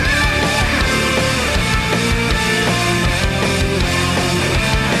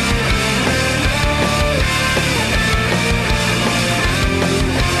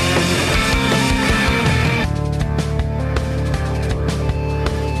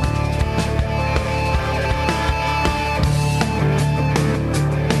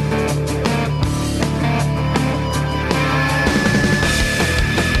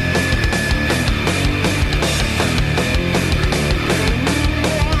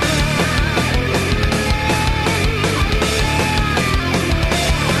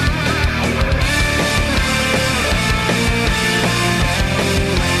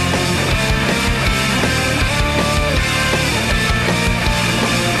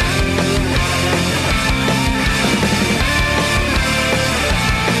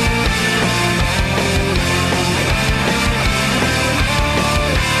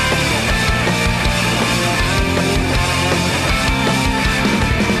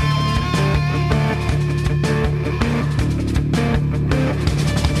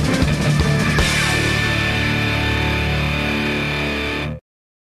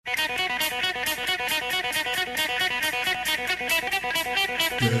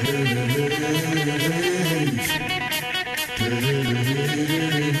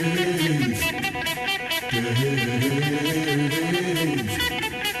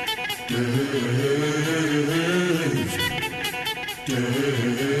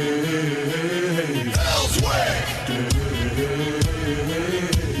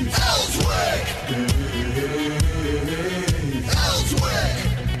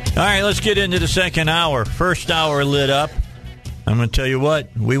 All right, let's get into the second hour. First hour lit up. I'm going to tell you what,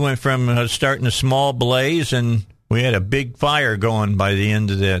 we went from starting a small blaze, and we had a big fire going by the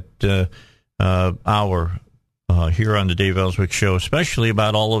end of that hour here on the Dave Elswick Show, especially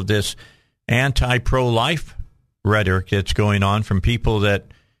about all of this anti-pro-life rhetoric that's going on from people that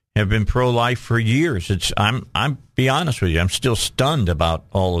have been pro-life for years. I'm be honest with you, I'm still stunned about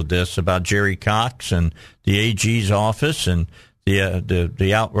all of this, about Jerry Cox and the AG's office and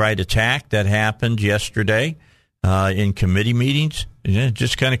the outright attack that happened yesterday in committee meetings. Yeah,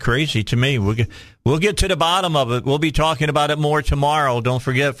 just kind of crazy to me. We'll get to the bottom of it. We'll be talking about it more tomorrow. Don't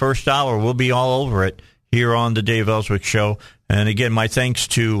forget, first hour, we'll be all over it here on the Dave Elswick Show. And again, my thanks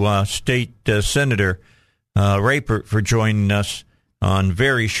to State Senator Rapert for joining us on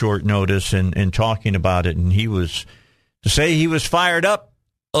very short notice and talking about it. And to say he was fired up,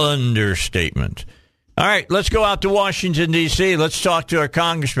 understatement. All right, let's go out to Washington, D.C. Let's talk to our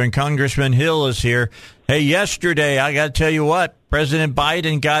congressman. Congressman Hill is here. Hey, yesterday, I got to tell you what, President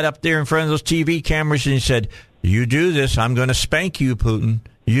Biden got up there in front of those TV cameras and he said, you do this, I'm going to spank you, Putin.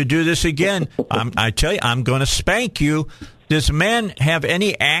 You do this again, I tell you, I'm going to spank you. Does the man have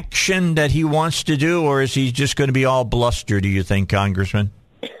any action that he wants to do, or is he just going to be all bluster, do you think, Congressman?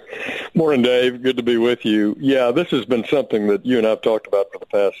 Morning, Dave. Good to be with you. Yeah, this has been something that you and I have talked about for the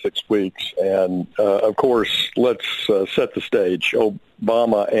past 6 weeks. And, of course, let's set the stage.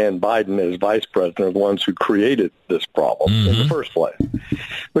 Obama and Biden as vice president are the ones who created this problem in the first place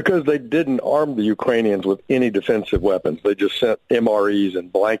because they didn't arm the Ukrainians with any defensive weapons. They just sent MREs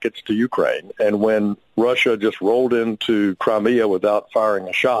and blankets to Ukraine. And when Russia just rolled into Crimea without firing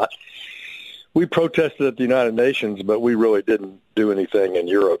a shot, we protested at the United Nations, but we really didn't do anything, and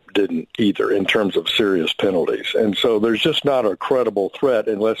Europe didn't either in terms of serious penalties. And so there's just not a credible threat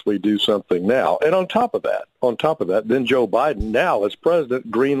unless we do something now. And on top of that, then Joe Biden, now as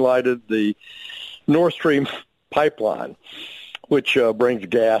president, green-lighted the Nord Stream pipeline, which brings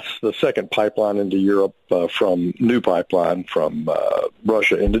gas, the second pipeline into Europe new pipeline from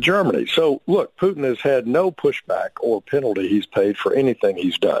Russia into Germany. So, look, Putin has had no pushback or penalty he's paid for anything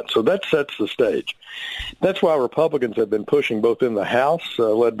he's done. So that sets the stage. That's why Republicans have been pushing both in the House,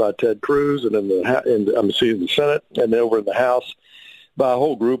 led by Ted Cruz, and in the Senate, and over in the House by a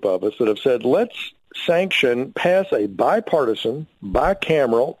whole group of us that have said, let's pass a bipartisan,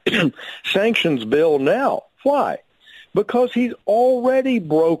 bicameral sanctions bill now. Why? Because he's already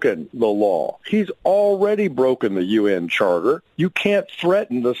broken the law. He's already broken the UN Charter. You can't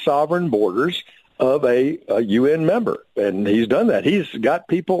threaten the sovereign borders of a UN member, and he's done that. He's got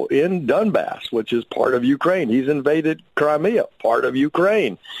people in Donbass, which is part of Ukraine. He's invaded Crimea, part of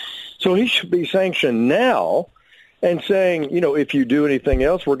Ukraine. So he should be sanctioned now and saying, if you do anything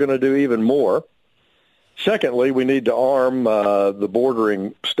else, we're going to do even more. Secondly, we need to arm the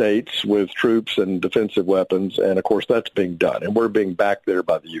bordering states with troops and defensive weapons, and, of course, that's being done. And we're being backed there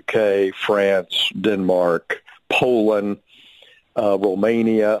by the UK, France, Denmark, Poland,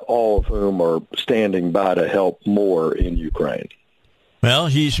 Romania, all of whom are standing by to help more in Ukraine. Well,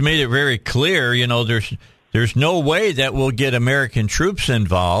 he's made it very clear, there's no way that we'll get American troops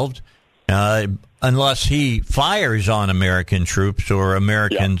involved unless he fires on American troops or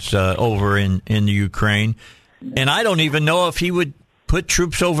Americans over in the Ukraine. And I don't even know if he would put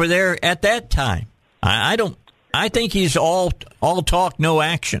troops over there at that time. I think he's all talk, no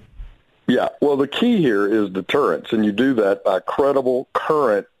action. Yeah, well, the key here is deterrence, and you do that by credible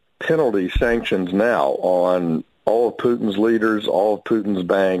current penalty sanctions now on all of Putin's leaders, all of Putin's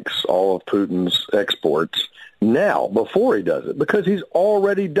banks, all of Putin's exports now, before he does it, because he's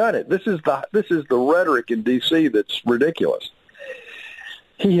already done it. This is the rhetoric in D.C. that's ridiculous.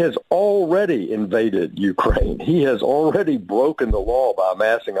 He has already invaded Ukraine. He has already broken the law by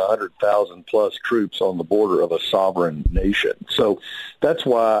amassing 100,000-plus troops on the border of a sovereign nation. So that's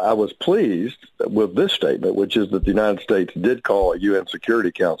why I was pleased with this statement, which is that the United States did call a UN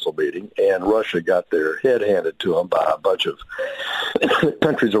Security Council meeting, and Russia got their head handed to them by a bunch of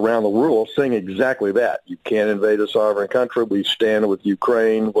countries around the world saying exactly that. You can't invade a sovereign country. We stand with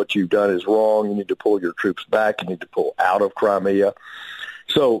Ukraine. What you've done is wrong. You need to pull your troops back. You need to pull out of Crimea.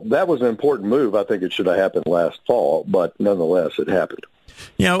 So that was an important move. I think it should have happened last fall, but nonetheless, it happened.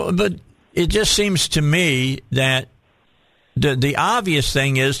 But it just seems to me that the obvious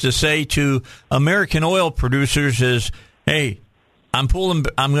thing is to say to American oil producers is, hey, I'm going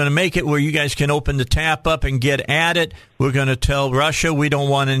to make it where you guys can open the tap up and get at it. We're going to tell Russia we don't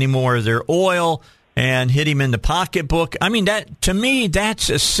want any more of their oil and hit him in the pocketbook. I mean, to me, that's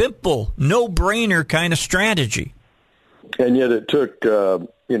a simple, no-brainer kind of strategy. And yet it took,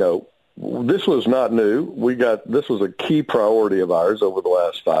 this was not new. This was a key priority of ours over the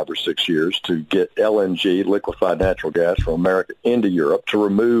last 5 or 6 years to get LNG, liquefied natural gas, from America into Europe, to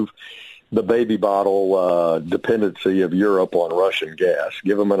remove the baby bottle dependency of Europe on Russian gas,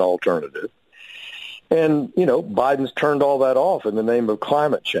 give them an alternative. And, Biden's turned all that off in the name of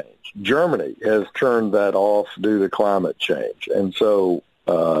climate change. Germany has turned that off due to climate change. And so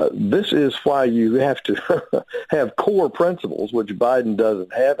this is why you have to have core principles, which Biden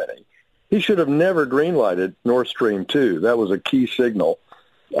doesn't have any. He should have never greenlighted Nord Stream 2. That was a key signal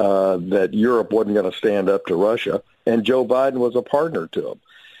that Europe wasn't going to stand up to Russia, and Joe Biden was a partner to him.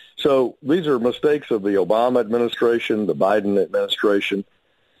 So these are mistakes of the Obama administration, the Biden administration.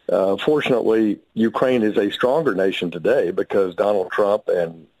 Fortunately, Ukraine is a stronger nation today because Donald Trump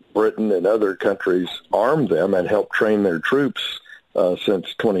and Britain and other countries armed them and helped train their troops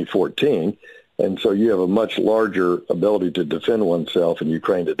since 2014. And so you have a much larger ability to defend oneself in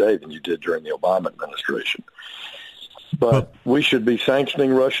Ukraine today than you did during the Obama administration. But we should be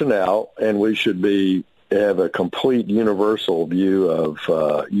sanctioning Russia now, and we should have a complete universal view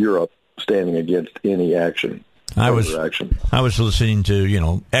of Europe standing against any action. I was listening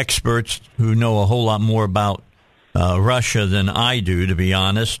to, experts who know a whole lot more about Russia than I do, to be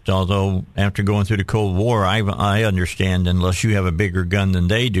honest, although after going through the Cold War, I understand unless you have a bigger gun than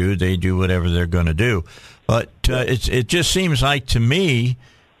they do whatever they're going to do. But it just seems like to me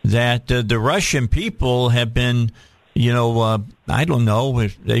that the Russian people have been, I don't know,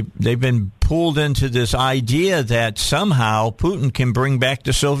 they've been pulled into this idea that somehow Putin can bring back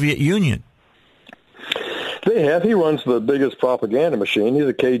the Soviet Union. They have. He runs the biggest propaganda machine. He's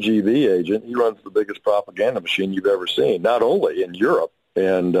a KGB agent. He runs the biggest propaganda machine you've ever seen, not only in Europe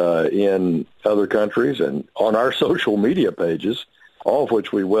and in other countries and on our social media pages, all of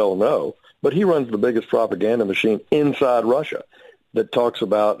which we well know, but he runs the biggest propaganda machine inside Russia that talks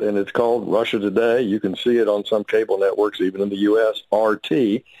about, and it's called Russia Today. You can see it on some cable networks, even in the U.S.,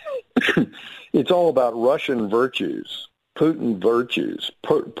 RT. It's all about Russian virtues. Putin virtues,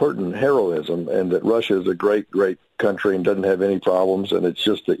 Putin heroism, and that Russia is a great, great country and doesn't have any problems, and it's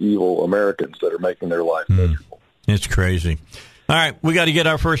just the evil Americans that are making their life miserable. It's crazy. All right, we got to get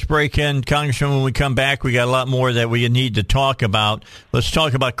our first break in. Congressman, when we come back, we got a lot more that we need to talk about. Let's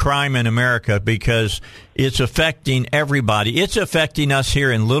talk about crime in America because it's affecting everybody. It's affecting us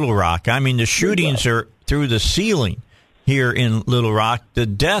here in Little Rock. I mean, the shootings are through the ceiling here in Little Rock. The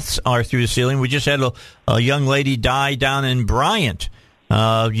deaths are through the ceiling. We just had a young lady die down in Bryant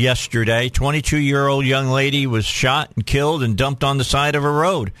yesterday. 22-year-old young lady was shot and killed and dumped on the side of a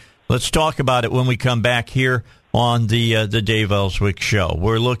road. Let's talk about it when we come back here on the Dave Elswick Show.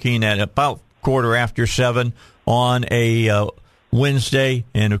 We're looking at about 7:15 on a Wednesday,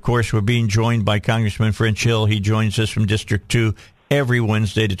 and of course we're being joined by Congressman French Hill. He joins us from District 2 every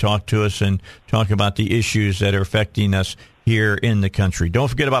Wednesday to talk to us and talk about the issues that are affecting us here in the country. Don't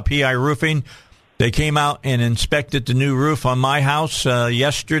forget about PI Roofing. They came out and inspected the new roof on my house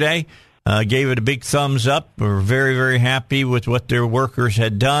yesterday, gave it a big thumbs up. We're very, very happy with what their workers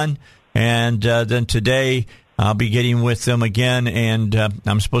had done. And then today I'll be getting with them again, and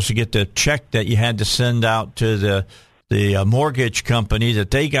I'm supposed to get the check that you had to send out to the mortgage company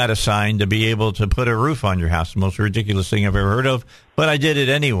that they got assigned to be able to put a roof on your house. The most ridiculous thing I've ever heard of, but I did it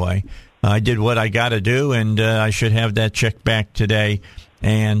anyway. I did what I got to do, and I should have that check back today,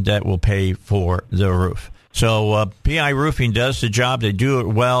 and that will pay for the roof. So PI Roofing does the job. They do it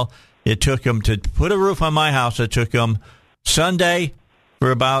well. It took them to put a roof on my house. It took them Sunday for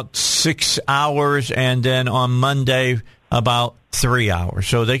about 6 hours, and then on Monday about 3 hours.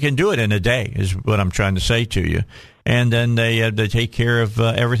 So they can do it in a day is what I'm trying to say to you. And then they take care of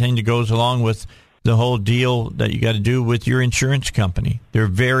everything that goes along with the whole deal that you got to do with your insurance company. They're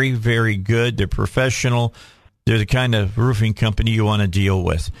very, very good. They're professional. They're the kind of roofing company you want to deal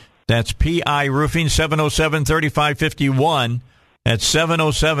with. That's PI Roofing, 707-3551. That's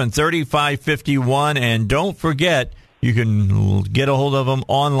 707-3551. And don't forget, you can get a hold of them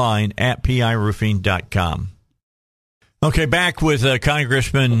online at piroofing.com. Okay, back with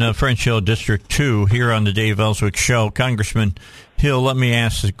Congressman French Hill, District 2, here on the Dave Elswick Show. Congressman Hill, let me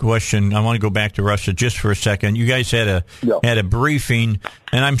ask the question. I want to go back to Russia just for a second. You guys had a briefing,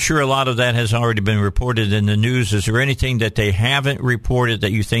 and I'm sure a lot of that has already been reported in the news. Is there anything that they haven't reported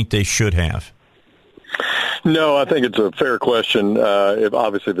that you think they should have? No, I think it's a fair question. If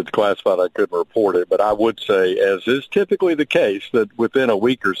it's classified, I couldn't report it. But I would say, as is typically the case, that within a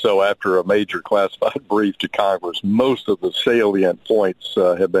week or so after a major classified brief to Congress, most of the salient points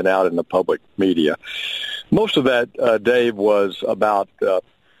have been out in the public media. Most of that, Dave, was about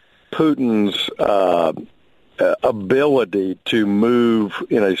Putin's ability to move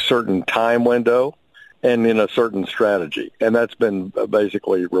in a certain time window and in a certain strategy, and that's been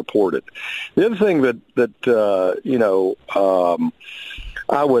basically reported. The other thing that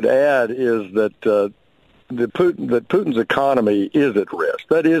I would add is that Putin's economy is at risk.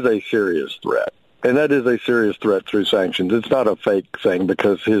 That is a serious threat, and that is a serious threat through sanctions. It's not a fake thing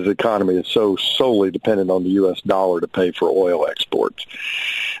because his economy is so solely dependent on the U.S. dollar to pay for oil exports.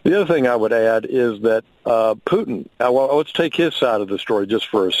 The other thing I would add is that Putin, let's take his side of the story just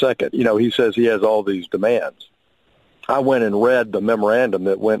for a second. He says he has all these demands. I went and read the memorandum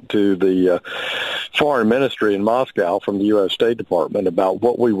that went to the foreign ministry in Moscow from the U.S. State Department about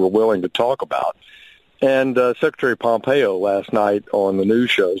what we were willing to talk about. And Secretary Pompeo last night on the news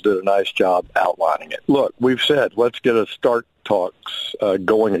shows did a nice job outlining it. Look, we've said, let's get a START talks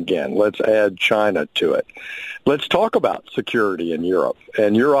going again. Let's add China to it. Let's talk about security in Europe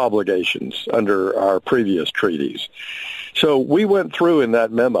and your obligations under our previous treaties. So we went through in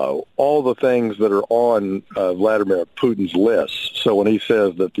that memo all the things that are on Vladimir Putin's list. So when he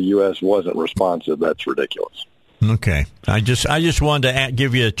says that the U.S. wasn't responsive, that's ridiculous. Okay. I just wanted to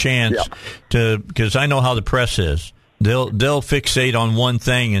give you a chance to, because I know how the press is. They'll fixate on one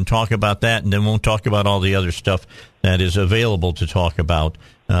thing and talk about that, and then won't talk about all the other stuff that is available to talk about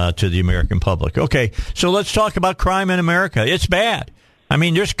to the American public. Okay, so let's talk about crime in America. It's bad. I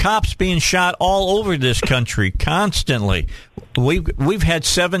mean, there's cops being shot all over this country constantly. We've had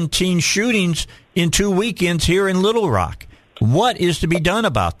 17 shootings in 2 weekends here in Little Rock. What is to be done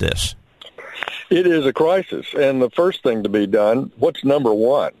about this? It is a crisis, and the first thing to be done, what's number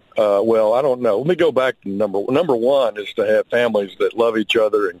one? Well, I don't know. Let me go back to number one is to have families that love each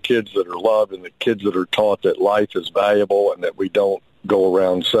other and kids that are loved and the kids that are taught that life is valuable and that we don't go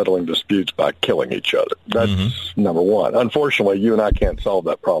around settling disputes by killing each other. That's number one. Unfortunately, you and I can't solve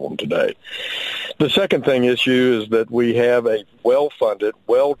that problem today. The second issue is that we have a well-funded,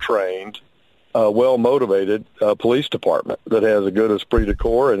 well-trained, well-motivated police department that has a good esprit de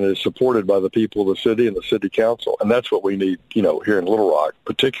corps and is supported by the people of the city and the city council. And that's what we need, here in Little Rock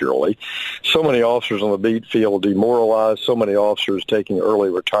particularly. So many officers on the beat feel demoralized, so many officers taking early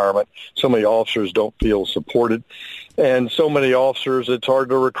retirement, so many officers don't feel supported, and so many officers, it's hard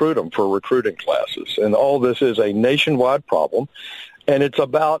to recruit them for recruiting classes. And all this is a nationwide problem, and it's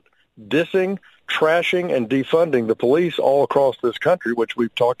about dissing, trashing, and defunding the police all across this country, which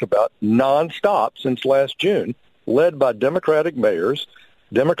we've talked about nonstop since last June, led by Democratic mayors,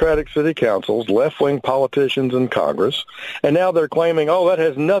 Democratic city councils, left-wing politicians in Congress, and now they're claiming, that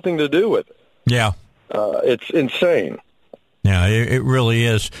has nothing to do with it. Yeah. It's insane. Yeah, it really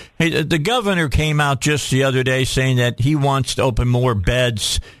is. Hey, the governor came out just the other day saying that he wants to open more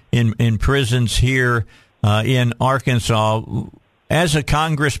beds in prisons here in Arkansas. As a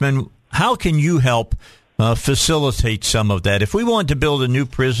congressman, how can you help facilitate some of that? If we want to build a new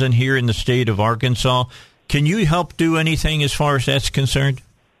prison here in the state of Arkansas, can you help do anything as far as that's concerned?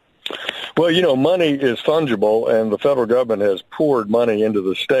 Well, money is fungible, and the federal government has poured money into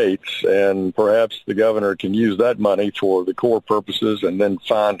the states, and perhaps the governor can use that money for the core purposes and then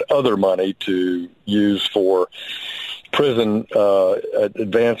find other money to use for prison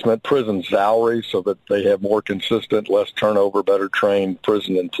advancement, prison salaries, so that they have more consistent, less turnover, better trained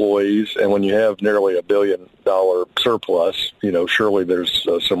prison employees. And when you have nearly $1 billion surplus, surely there's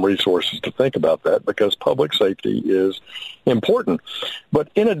some resources to think about that, because public safety is important. But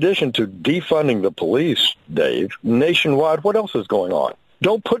in addition to defunding the police, Dave, nationwide, what else is going on?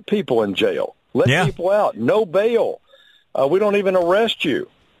 Don't put people in jail. Let people out. No bail. We don't even arrest you.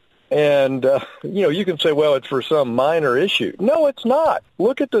 And, you can say, well, it's for some minor issue. No, it's not.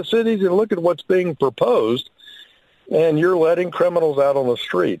 Look at the cities and look at what's being proposed, and you're letting criminals out on the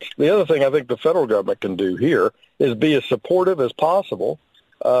streets. The other thing I think the federal government can do here is be as supportive as possible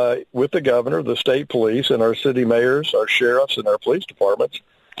with the governor, the state police, and our city mayors, our sheriffs, and our police departments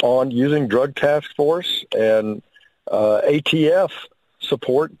on using drug task force and ATF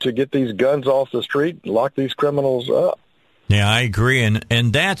support to get these guns off the street and lock these criminals up. Yeah, I agree,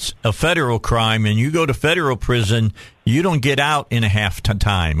 and that's a federal crime, and you go to federal prison, you don't get out in a half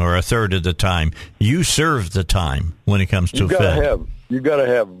time or a third of the time. You serve the time when it comes to fed. You've got to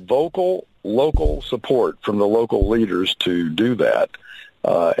have vocal, local support from the local leaders to do that,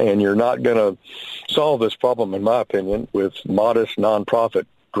 and you're not going to solve this problem, in my opinion, with modest nonprofit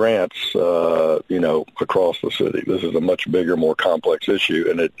grants, across the city. This is a much bigger, more complex issue,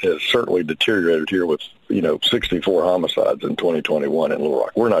 and it has certainly deteriorated here with, 64 homicides in 2021 in Little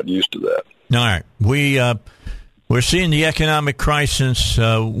Rock. We're not used to that. All right. We're seeing the economic crisis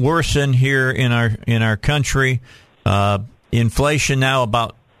worsen here in our country. Inflation now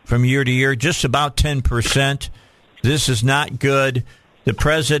about from year to year, just about 10%. This is not good. The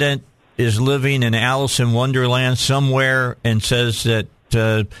president is living in Alice in Wonderland somewhere and says that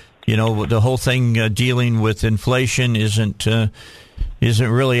the whole thing dealing with inflation isn't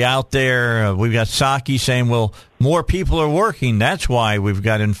really out there. We've got Psaki saying, well, more people are working. That's why we've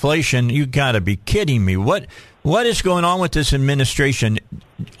got inflation. You got to be kidding me. What is going on with this administration?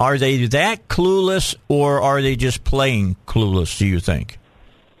 Are they that clueless, or are they just playing clueless, do you think?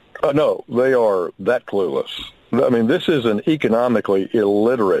 No, they are that clueless. I mean, this is an economically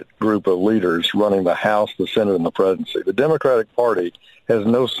illiterate group of leaders running the House, the Senate, and the presidency. The Democratic Party has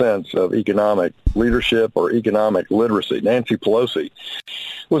no sense of economic leadership or economic literacy. Nancy Pelosi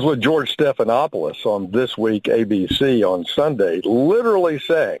was with George Stephanopoulos on This Week ABC on Sunday, literally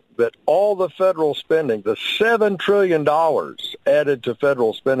saying that all the federal spending, the $7 trillion added to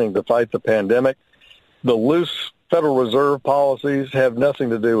federal spending to fight the pandemic, the loose Federal Reserve policies have nothing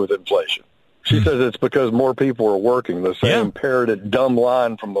to do with inflation. She says it's because more people are working, the same parroted dumb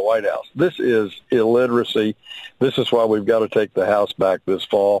line from the White House. This is illiteracy. This is why we've got to take the House back this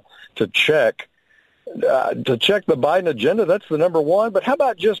fall to check the Biden agenda. That's the number one. But how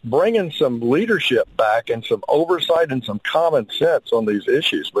about just bringing some leadership back and some oversight and some common sense on these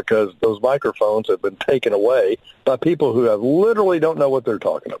issues, because those microphones have been taken away by people who have literally don't know what they're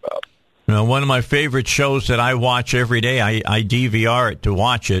talking about. One of my favorite shows that I watch every day, I DVR it to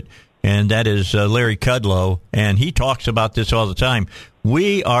watch it, and that is Larry Kudlow, and he talks about this all the time.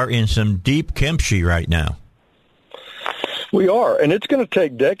 We are in some deep kimchi right now. We are, and it's going to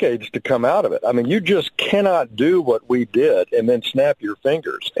take decades to come out of it. I mean, you just cannot do what we did and then snap your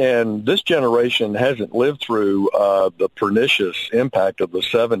fingers. And this generation hasn't lived through the pernicious impact of the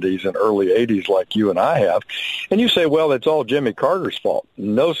 70s and early 80s like you and I have. And you say, well, it's all Jimmy Carter's fault.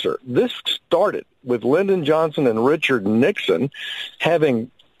 No, sir. This started with Lyndon Johnson and Richard Nixon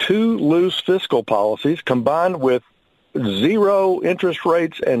having two loose fiscal policies combined with zero interest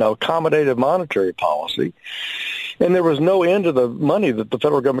rates and accommodative monetary policy. And there was no end to the money that the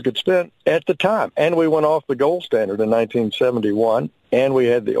federal government could spend at the time. And we went off the gold standard in 1971, and we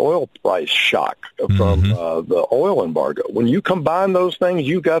had the oil price shock from the oil embargo. When you combine those things,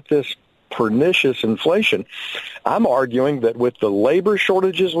 you got this pernicious inflation. I'm arguing that with the labor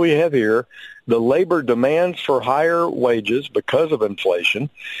shortages we have here, the labor demands for higher wages because of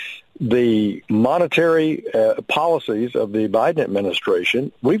inflation, the monetary policies of the Biden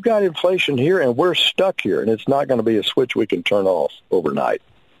administration, we've got inflation here, and we're stuck here, and it's not going to be a switch we can turn off overnight.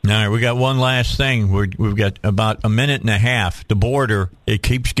 All right, we got one last thing. We've got about a minute and a half. The border, it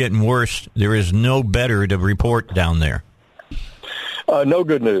keeps getting worse. There is no better to report down there. No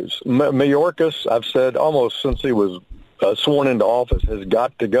good news. Mayorkas, I've said almost since he was sworn into office, has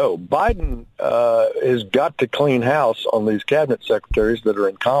got to go. Biden has got to clean house on these cabinet secretaries that are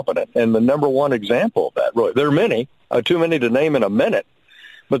incompetent. And the number one example of that, really, there are many, too many to name in a minute,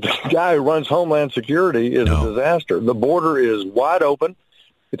 but the guy who runs Homeland Security is a disaster. The border is wide open.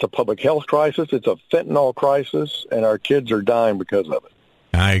 It's a public health crisis. It's a fentanyl crisis, and our kids are dying because of it.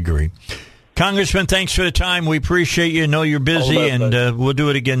 I agree. Congressman, thanks for the time. We appreciate you. Know you're busy, and we'll do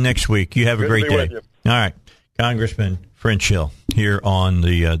it again next week. You have a great day. All right. Congressman French Hill here on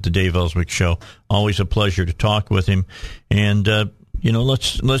the Dave Elswick Show. Always a pleasure to talk with him. And,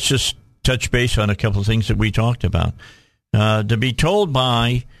 let's just touch base on a couple of things that we talked about. To be told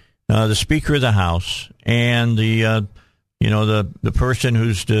by the Speaker of the House and the person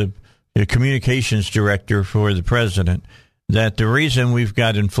who's the communications director for the president that the reason we've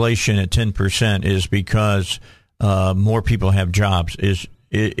got inflation at 10% is because more people have jobs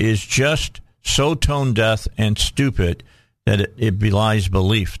is just so tone deaf and stupid that it belies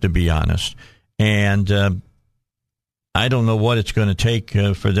belief, to be honest. And I don't know what it's going to take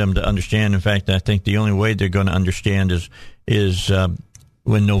for them to understand. In fact, I think the only way they're going to understand is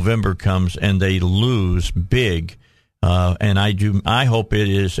when November comes and they lose big. And I hope it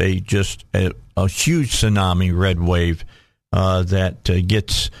is a huge tsunami red wave that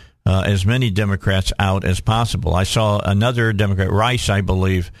gets as many Democrats out as possible. I saw another Democrat, Rice, I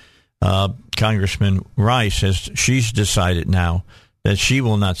believe, Congressman Rice, she's decided now that she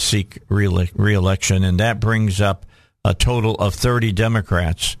will not seek re-election, and that brings up a total of 30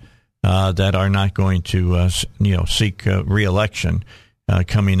 Democrats that are not going to seek re-election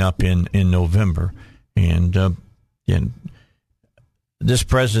coming up in November. And this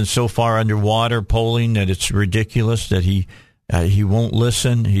president's so far underwater polling that it's ridiculous that he won't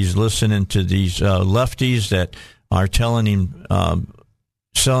listen. He's listening to these lefties that are telling him,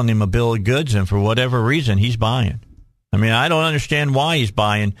 selling him a bill of goods, and for whatever reason, he's buying. I mean, I don't understand why he's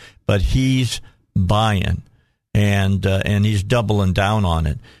buying, but he's buying, and he's doubling down on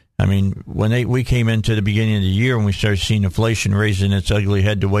it. I mean, when we came into the beginning of the year and we started seeing inflation raising its ugly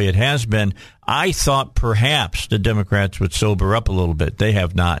head the way it has been, I thought perhaps the Democrats would sober up a little bit. They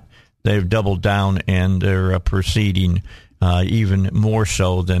have not. They've doubled down, and they're proceeding even more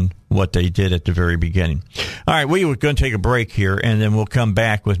so than what they did at the very beginning. All right, we were going to take a break here, and then we'll come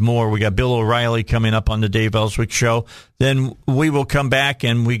back with more. We got Bill O'Reilly coming up on the Dave Elswick Show. Then we will come back,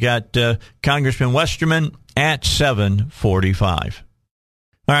 and we got Congressman Westerman at 7:45.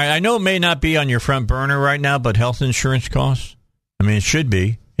 All right, I know it may not be on your front burner right now, but health insurance costs, I mean, it should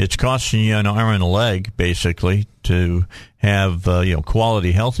be. It's costing you an arm and a leg, basically, to have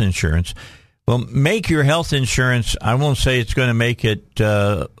quality health insurance. Well, make your health insurance, I won't say it's going to make it,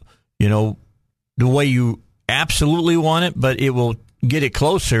 the way you absolutely want it, but it will get it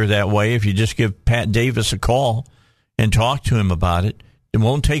closer that way if you just give Pat Davis a call and talk to him about it. It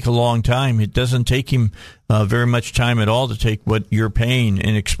won't take a long time. It doesn't take him very much time at all to take what you're paying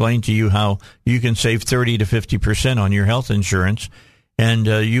and explain to you how you can save 30 to 50% on your health insurance. And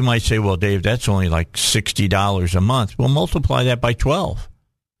you might say, well, Dave, that's only like $60 a month. Well, multiply that by 12.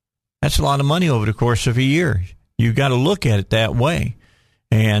 That's a lot of money over the course of a year. You've got to look at it that way.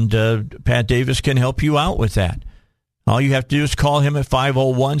 And Pat Davis can help you out with that. All you have to do is call him at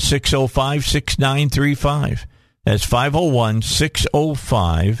 501-605-6935. That's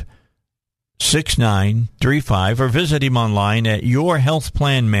 501-605-6935, or visit him online at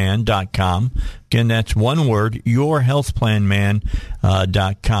yourhealthplanman.com. Again, that's one word,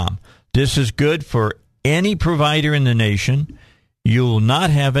 yourhealthplanman.com. This is good for any provider in the nation. You'll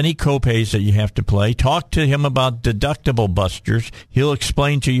not have any copays that you have to pay. Talk to him about deductible busters. He'll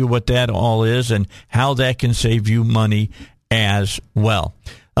explain to you what that all is and how that can save you money as well.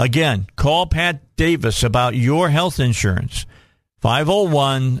 Again, call Pat Davis about your health insurance.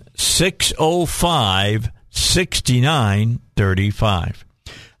 501-605-6935.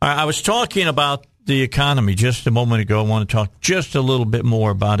 I was talking about the economy just a moment ago. I want to talk just a little bit more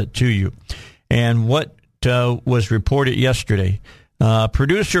about it to you. And what was reported yesterday.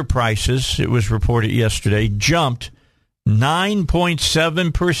 Producer prices, it was reported yesterday, jumped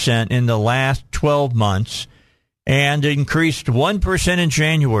 9.7% in the last 12 months and increased 1% in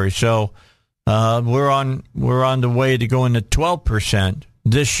January. So we're on the way to going to 12%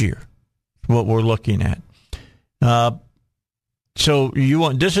 this year. What we're looking at. So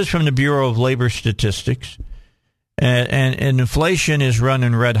this is from the Bureau of Labor Statistics. And inflation is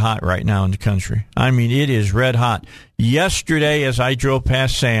running red hot right now in the country. I mean, it is red hot. Yesterday, as I drove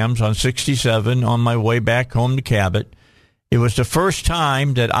past Sam's on 67 on my way back home to Cabot, it was the first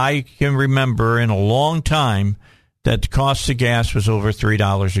time that I can remember in a long time that the cost of gas was over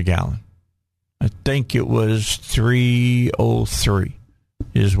 $3 a gallon. I think it was $3.03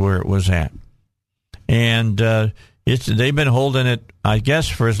 is where it was at. And they've been holding it, I guess,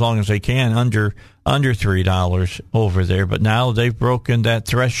 for as long as they can, under $3 over there. But now they've broken that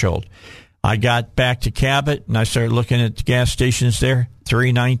threshold. I got back to Cabot, and I started looking at the gas stations there,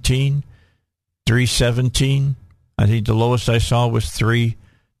 $3.19, $3.17. I think the lowest I saw was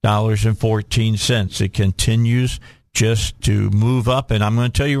 $3.14. It continues just to move up. And I'm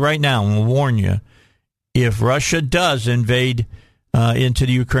going to tell you right now, I'm going to warn you, if Russia does invade into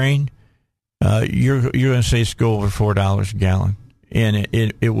the Ukraine, you're going to see it's go over $4 a gallon, and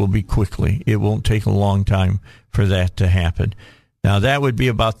it will be quickly. It won't take a long time for that to happen. Now, that would be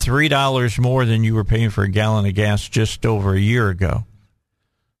about $3 more than you were paying for a gallon of gas just over a year ago.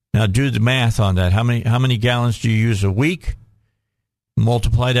 Now, do the math on that. How many gallons do you use a week?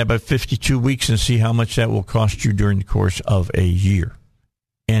 Multiply that by 52 weeks and see how much that will cost you during the course of a year.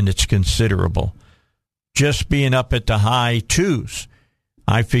 And it's considerable. Just being up at the high twos,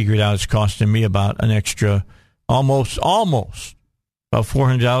 I figured out it's costing me about an extra almost about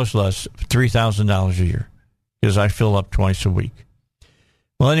 $400 less, $3,000 a year, because I fill up twice a week.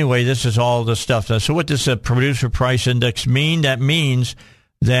 Well, anyway, this is all the stuff. So what does the producer price index mean? That means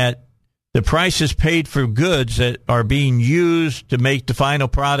that the prices paid for goods that are being used to make the final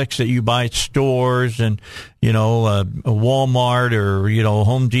products that you buy at stores and, a Walmart or,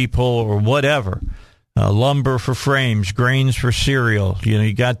 Home Depot or whatever. Lumber for frames, grains for cereal.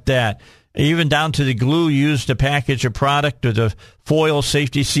 You got that. Even down to the glue used to package a product, or the foil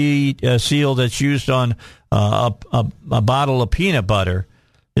safety seal that's used on a bottle of peanut butter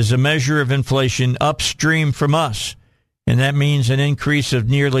is a measure of inflation upstream from us. And that means an increase of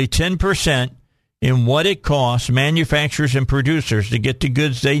nearly 10% in what it costs manufacturers and producers to get the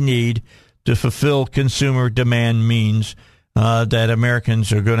goods they need to fulfill consumer demand, means that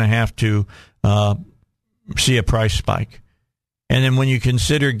Americans are going to have to see a price spike. And then when you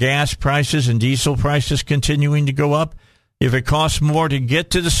consider gas prices and diesel prices continuing to go up, if it costs more to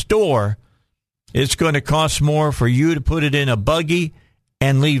get to the store, it's going to cost more for you to put it in a buggy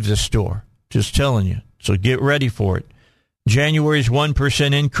and leave the store. Just telling you. So get ready for it. January's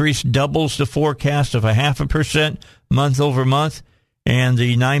 1% increase doubles the forecast of 0.5% month over month, and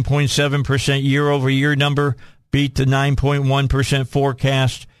the 9.7% year over year number beat the 9.1%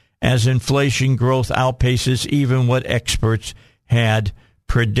 forecast as inflation growth outpaces even what experts had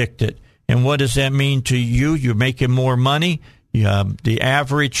predicted. And what does that mean to you? You're making more money. The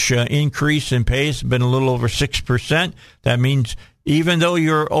average increase in pay has been a little over 6%. That means even though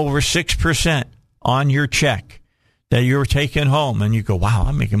you're over 6% on your check that you're taking home and you go, wow,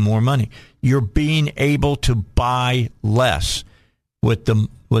 I'm making more money, you're being able to buy less with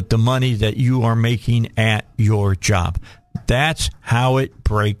the money that you are making at your job. That's how it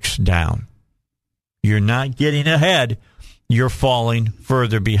breaks down. You're not getting ahead. You're falling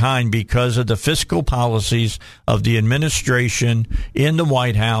further behind because of the fiscal policies of the administration in the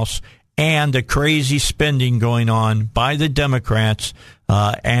White House and the crazy spending going on by the Democrats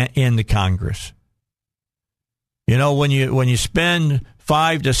and in the Congress. You know, when you spend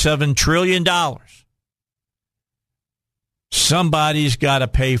 $5 to $7 trillion, somebody's got to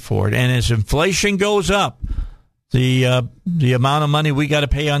pay for it. And as inflation goes up, the amount of money we got to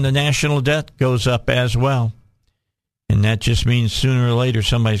pay on the national debt goes up as well. And that just means sooner or later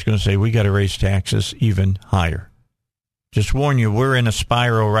somebody's going to say, we got to raise taxes even higher. Just warn you, we're in a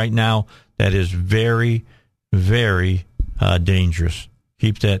spiral right now that is very, very dangerous.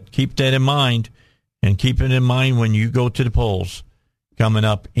 Keep that in mind, and keep it in mind when you go to the polls coming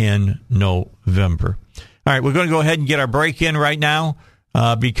up in November. All right, we're going to go ahead and get our break in right now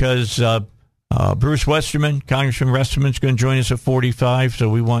because Bruce Westerman, Congressman Westerman, is going to join us at 45, so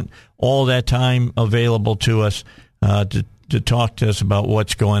we want all that time available to us to talk to us about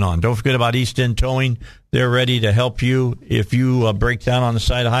what's going on. Don't forget about East End Towing. They're ready to help you if you break down on the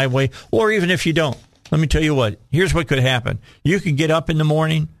side of the highway, or even if you don't. Let me tell you what. Here's what could happen. You could get up in the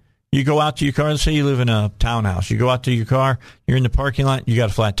morning, you go out to your car. Let's say you live in a townhouse. You go out to your car, you're in the parking lot, you got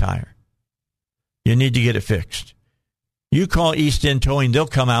a flat tire. You need to get it fixed. You call East End Towing, they'll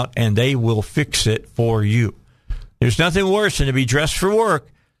come out and they will fix it for you. There's nothing worse than to be dressed for work.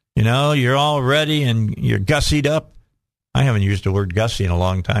 You know, you're all ready and you're gussied up. I haven't used the word gussy in a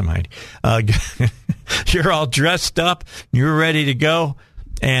long time, Heidi. You're all dressed up, you're ready to go,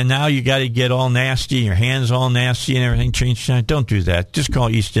 and now you got to get all nasty, your hands all nasty and everything changed. Don't do that. Just call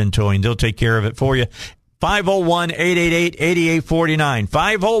East End Towing. They'll take care of it for you.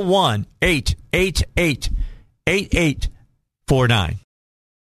 501-888-8849. 501-888-8849.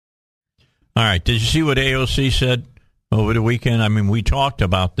 All right. Did you see what AOC said over the weekend? I mean, we talked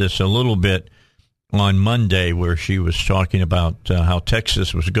about this a little bit on Monday where she was talking about how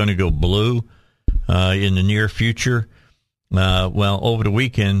Texas was going to go blue in the near future. Well, over the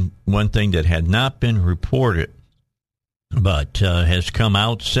weekend, one thing that had not been reported but has come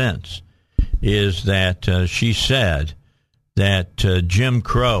out since is that she said that Jim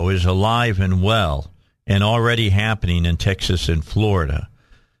Crow is alive and well and already happening in Texas and Florida.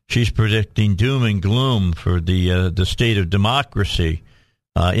 She's predicting doom and gloom for the state of democracy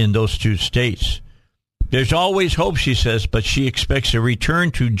in those two states. There's always hope, she says, but she expects a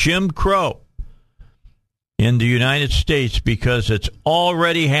return to Jim Crow in the United States because it's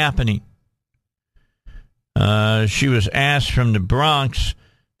already happening. She was asked from the Bronx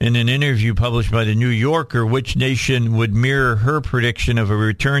in an interview published by the New Yorker which nation would mirror her prediction of a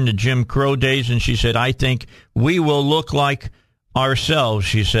return to Jim Crow days, and she said, I think we will look like ourselves,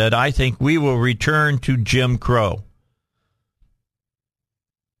 she said. I think we will return to Jim Crow.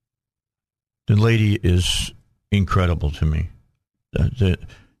 The lady is incredible to me.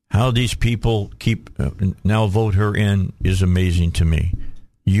 How these people keep now vote her in is amazing to me.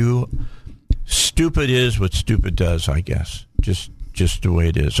 Stupid is what stupid does, I guess. Just the way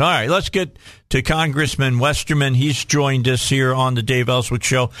it is. All right, let's get to Congressman Westerman. He's joined us here on the Dave Elswick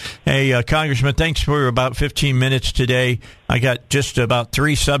Show. Hey, Congressman, thanks for about 15 minutes today. I got just about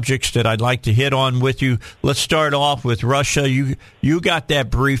 3 subjects that I'd like to hit on with you. Let's start off with Russia. You got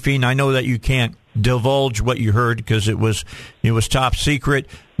that briefing. I know that you can't divulge what you heard because it was top secret.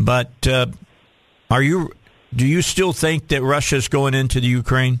 But do you still think that Russia's going into the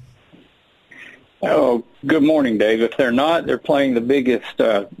Ukraine? Oh, good morning, Dave. If they're not, they're playing the biggest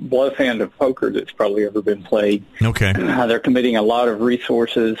bluff hand of poker that's probably ever been played. Okay. They're committing a lot of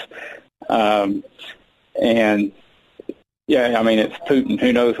resources. And, yeah, I mean, it's Putin.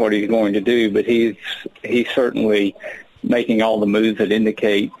 Who knows what he's going to do, but he's certainly making all the moves that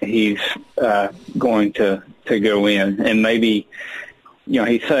indicate he's going to go in. And maybe,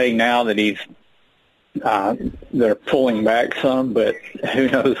 he's saying now that they're pulling back some, but who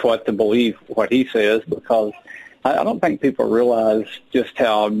knows what to believe what he says, because I don't think people realize just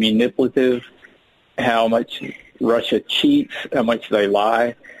how manipulative, how much Russia cheats, how much they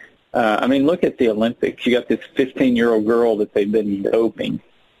lie. I mean, look at the Olympics. You got this 15-year-old girl that they've been doping,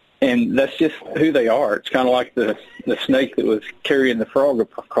 and that's just who they are. It's kind of like the snake that was carrying the frog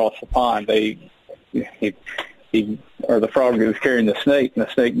across the pond. the frog that was carrying the snake, and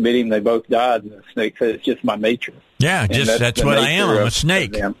the snake bit him. They both died, and the snake said, "It's just my nature." Yeah, that's what I am. I'm a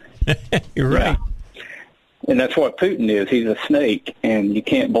snake. You're right. Yeah. And that's what Putin is. He's a snake, and you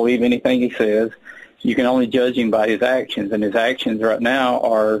can't believe anything he says. You can only judge him by his actions, and his actions right now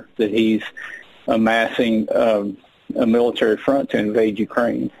are that he's amassing a military front to invade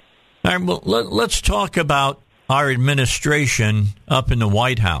Ukraine. All right, well, let's talk about our administration up in the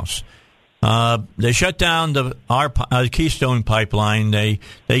White House. They shut down our Keystone pipeline. They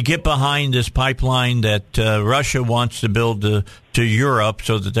get behind this pipeline that Russia wants to build to Europe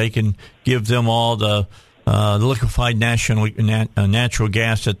so that they can give them all the liquefied natural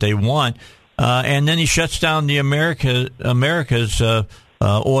gas that they want. And then he shuts down the America's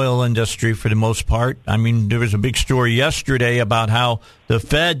oil industry for the most part. I mean, there was a big story yesterday about how the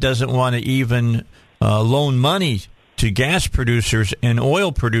Fed doesn't want to even loan money to gas producers and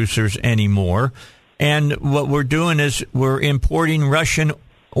oil producers anymore. And what we're doing is we're importing Russian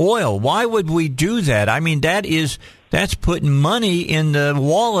oil. Why would we do that? I mean, that's putting money in the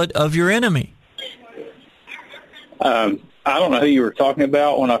wallet of your enemy. I don't know who you were talking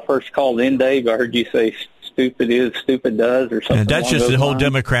about when I first called in, Dave. I heard you say stupid is, stupid does, or something. And that's just the whole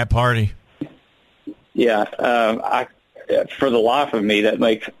Democrat Party. Yeah. For the life of me, that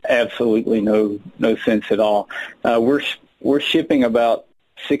makes absolutely no sense at all. We're shipping about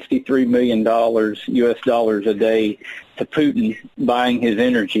 $63 million U.S. dollars a day to Putin, buying his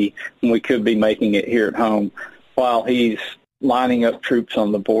energy, when we could be making it here at home, while he's lining up troops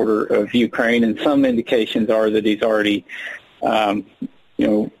on the border of Ukraine. And some indications are that he's already,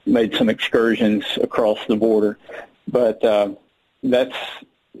 made some excursions across the border. But that's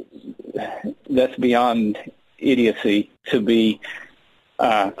beyond idiocy to be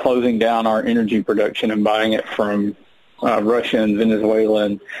closing down our energy production and buying it from Russia and Venezuela,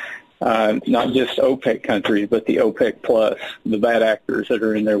 and not just OPEC countries, but the OPEC plus, the bad actors that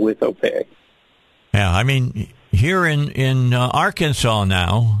are in there with OPEC. Yeah, I mean, here in Arkansas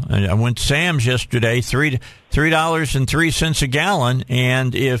now, I went to Sam's yesterday, $3.03 a gallon,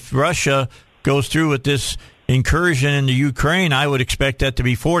 and if Russia goes through with this incursion into Ukraine, I would expect that to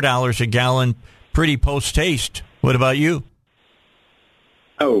be $4 a gallon, pretty post-haste. What about you?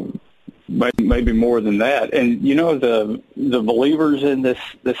 Oh, maybe more than that. And the believers in this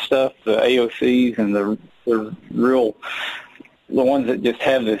stuff, the AOCs and the ones that just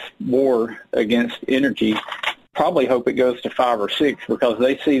have this war against energy, probably hope it goes to 5 or 6, because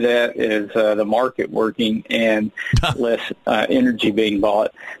they see that as the market working and less energy being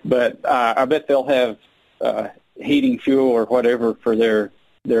bought. But I bet they'll have heating fuel or whatever for their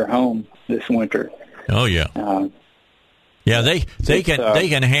home this winter. Oh yeah. They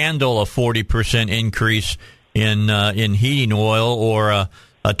can handle a 40% increase in heating oil, or a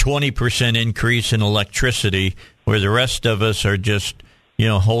 20% increase in electricity, where the rest of us are just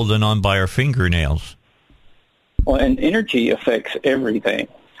holding on by our fingernails. Well, and energy affects everything.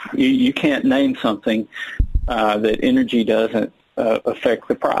 You can't name something that energy doesn't affect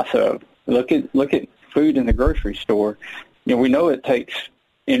the price of. Look at food in the grocery store. We know it takes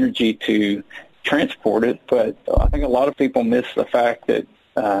energy to transport it, but I think a lot of people miss the fact that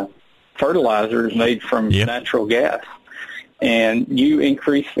fertilizer is made from natural gas, and you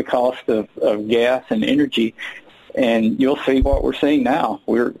increase the cost of gas and energy, and you'll see what we're seeing now.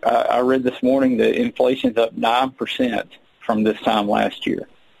 I read this morning that inflation's up 9% from this time last year,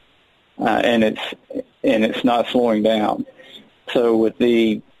 and it's not slowing down. So with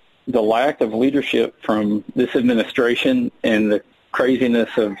the lack of leadership from this administration and the craziness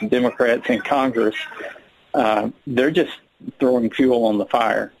of Democrats in Congress, they're just throwing fuel on the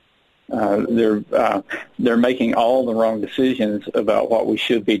fire. They're making all the wrong decisions about what we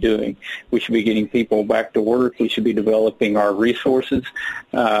should be doing. We should be getting people back to work. We should be developing our resources.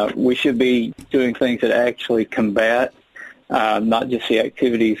 We should be doing things that actually combat not just the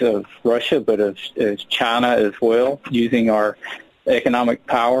activities of Russia, but of China as well, using our economic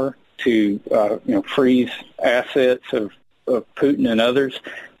power to freeze assets of Putin and others.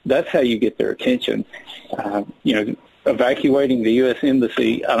 That's how you get their attention. Evacuating the U.S.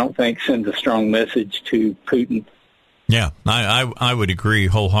 Embassy, I don't think, sends a strong message to Putin. Yeah, I would agree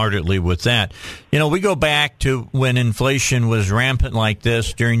wholeheartedly with that. We go back to when inflation was rampant like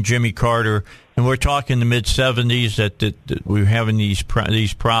this during Jimmy Carter, and we're talking the mid-'70s that we were having these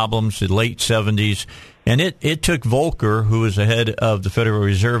problems, the late 70s, and it took Volcker, who was the head of the Federal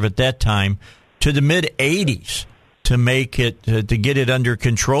Reserve at that time, to the mid-'80s to make it to get it under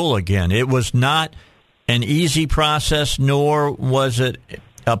control again. It was not an easy process, nor was it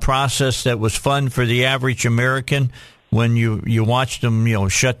a process that was fun for the average American. when you watched them,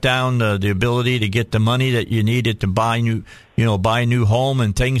 shut down the ability to get the money that you needed to buy a new home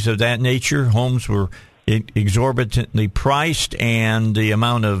and things of that nature. Homes were exorbitantly priced, and the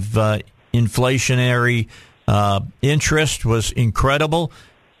amount of inflationary interest was incredible.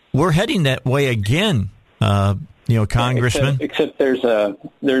 We're heading that way again, Congressman. Except there's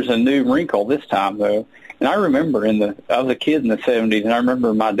a new wrinkle this time, though. And I remember I was a kid in the 70s, and I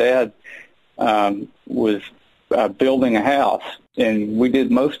remember my dad was building a house, and we did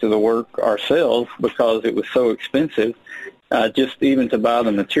most of the work ourselves because it was so expensive, just even to buy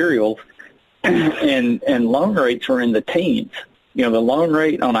the materials. And loan rates were in the teens. The loan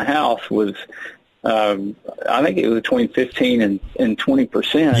rate on a house was, I think it was between 15 and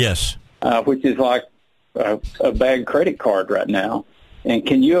 20%. Yes, which is like a bad credit card right now. And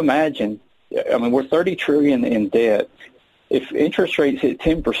can you imagine? I mean, we're $30 trillion in debt. If interest rates hit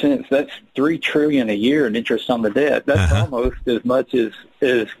 10%, that's $3 trillion a year in interest on the debt. That's almost as much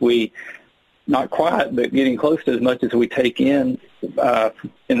as we, not quite, but getting close to as much as we take in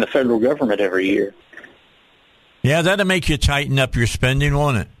the federal government every year. Yeah, that'll make you tighten up your spending,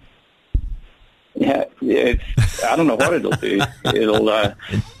 won't it? Yeah, I don't know what it'll do.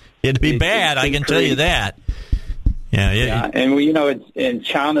 It'll be bad, I can tell you that. Yeah, and and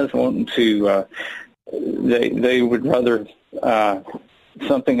China's wanting to. They would rather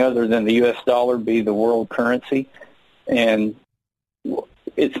something other than the U.S. dollar be the world currency, and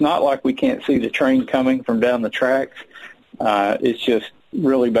it's not like we can't see the train coming from down the tracks. It's just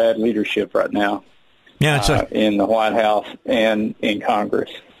really bad leadership right now. Yeah, in the White House and in Congress.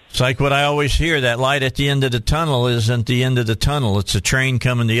 It's like what I always hear: that light at the end of the tunnel isn't the end of the tunnel; it's a train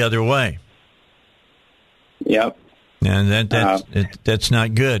coming the other way. Yep. And that's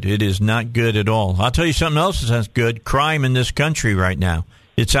not good. It is not good at all. I'll tell you something else that's good. Crime in this country right now.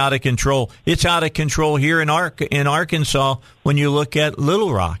 It's out of control. It's out of control here in Arkansas when you look at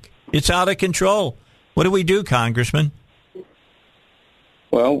Little Rock. It's out of control. What do we do, Congressman?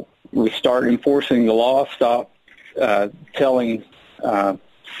 Well, we start enforcing the law, stop telling the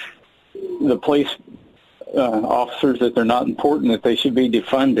police officers that they're not important, that they should be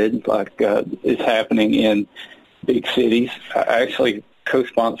defunded, like is happening in big cities. I actually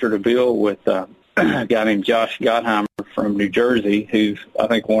co-sponsored a bill with a guy named Josh Gottheimer from New Jersey, who's, I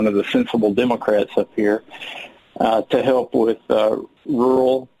think, one of the sensible Democrats up here, to help with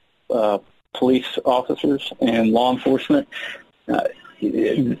rural police officers and law enforcement.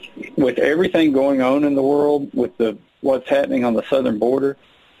 With everything going on in the world, with what's happening on the southern border,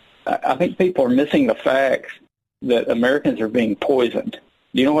 I think people are missing the facts that Americans are being poisoned.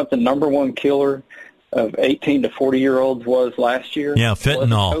 Do you know what the number one killer of 18 to 40-year-olds was last year? Yeah,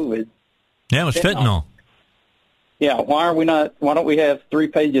 fentanyl. COVID. Yeah, it was fentanyl. Yeah, why don't we have 3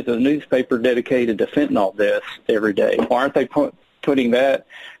 pages of newspaper dedicated to fentanyl deaths every day? Why aren't they putting that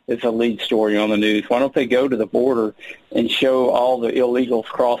as a lead story on the news? Why don't they go to the border and show all the illegals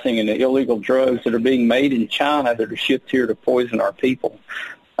crossing and the illegal drugs that are being made in China that are shipped here to poison our people?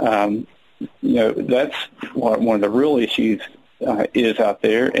 That's one of the real issues is out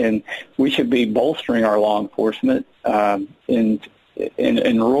there, and we should be bolstering our law enforcement. In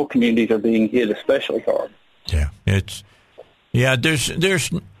rural communities are being hit especially hard. There's.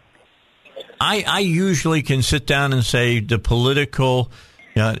 I usually can sit down and say the political,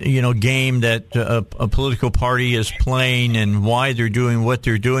 game that a political party is playing and why they're doing what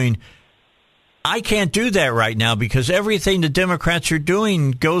they're doing. I can't do that right now because everything the Democrats are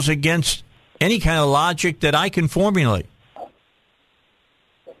doing goes against any kind of logic that I can formulate.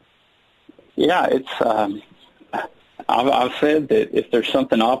 Yeah, it's. I've said that if there's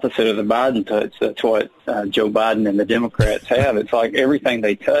something opposite of the Biden touch, that's what Joe Biden and the Democrats have. It's like everything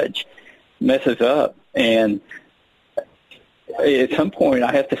they touch messes up, and at some point,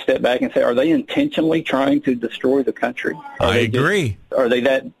 I have to step back and say, are they intentionally trying to destroy the country? I agree. Are they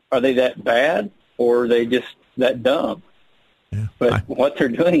that bad, or are they just that dumb? Yeah. But what they're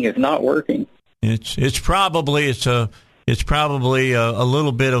doing is not working. It's probably a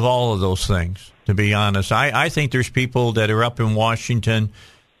little bit of all of those things, to be honest. I think there's people that are up in Washington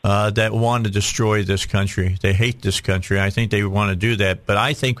that want to destroy this country. They hate this country. I think they want to do that. But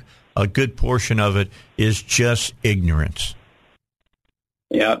I think a good portion of it is just ignorance.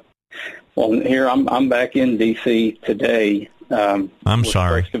 Yeah. Well, here I'm back in D.C. today. I'm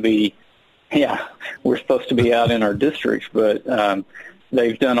sorry. We're supposed to be out in our districts, but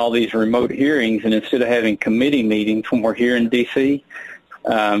they've done all these remote hearings, and instead of having committee meetings when we're here in D.C.,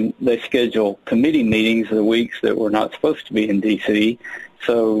 they schedule committee meetings the weeks that we're not supposed to be in D.C.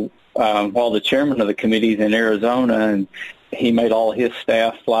 So while the chairman of the committee is in Arizona, and he made all his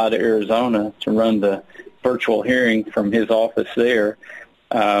staff fly to Arizona to run the virtual hearing from his office there,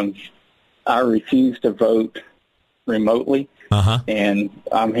 I refused to vote remotely, and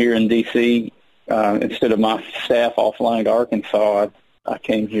I'm here in D.C. Instead of my staff offline to Arkansas, I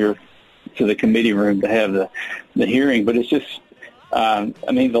came here to the committee room to have the hearing. But it's just,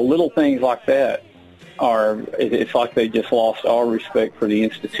 the little things like that it's like they just lost all respect for the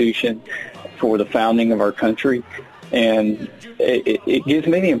institution, for the founding of our country, and it gives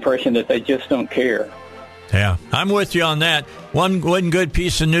me the impression that they just don't care. Yeah, I'm with you on that. One good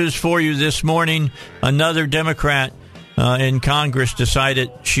piece of news for you this morning. Another Democrat in Congress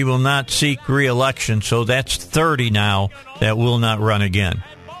decided she will not seek re-election, so that's 30 now that will not run again.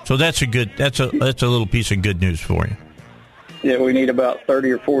 So that's a little piece of good news for you. Yeah, we need about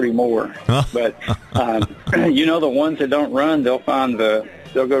 30 or 40 more. But the ones that don't run, they'll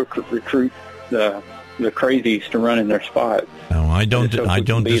go recruit the crazies to run in their spot. No, I don't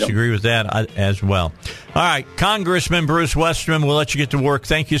disagree with that as well. All right, Congressman Bruce Westerman, we'll let you get to work.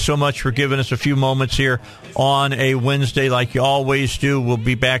 Thank you so much for giving us a few moments here on a Wednesday like you always do. We'll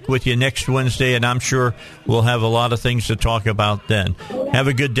be back with you next Wednesday, and I'm sure we'll have a lot of things to talk about then. Have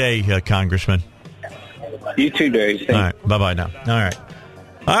a good day, Congressman. You too, Dave. All right, bye-bye now.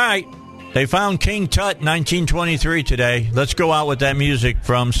 All right. They found King Tut 1923 today. Let's go out with that music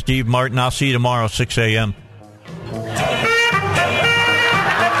from Steve Martin. I'll see you tomorrow, 6 a.m.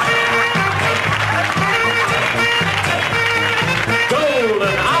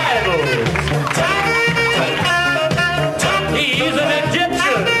 Golden idols. He's an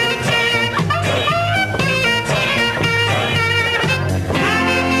Egyptian.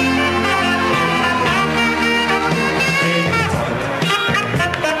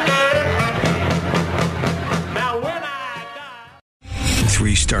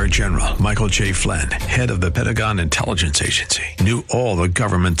 Three-star General Michael J. Flynn, head of the Pentagon Intelligence Agency, knew all the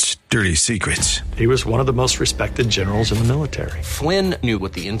government's dirty secrets. He was one of the most respected generals in the military. Flynn knew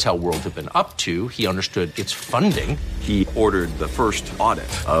what the intel world had been up to. He understood its funding. He ordered the first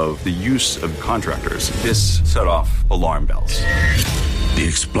audit of the use of contractors. This set off alarm bells. The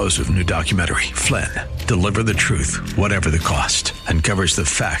explosive new documentary, Flynn, Deliver the Truth, Whatever the Cost, uncovers the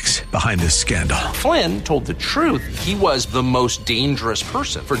facts behind this scandal. Flynn told the truth. He was the most dangerous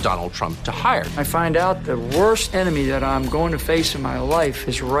person for Donald Trump to hire. I find out the worst enemy that I'm going to face in my life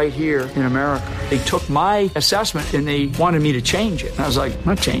is right here in America. They took my assessment and they wanted me to change it. And I was like, I'm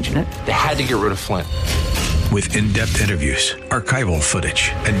not changing it. They had to get rid of Flynn. With in-depth interviews, archival footage,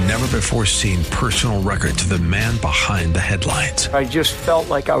 and never-before-seen personal records of the man behind the headlines. I just felt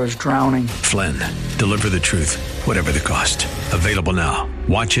like I was drowning. Flynn, Deliver the Truth, Whatever the Cost. Available now.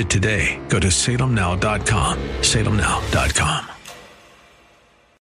 Watch it today. Go to salemnow.com. salemnow.com.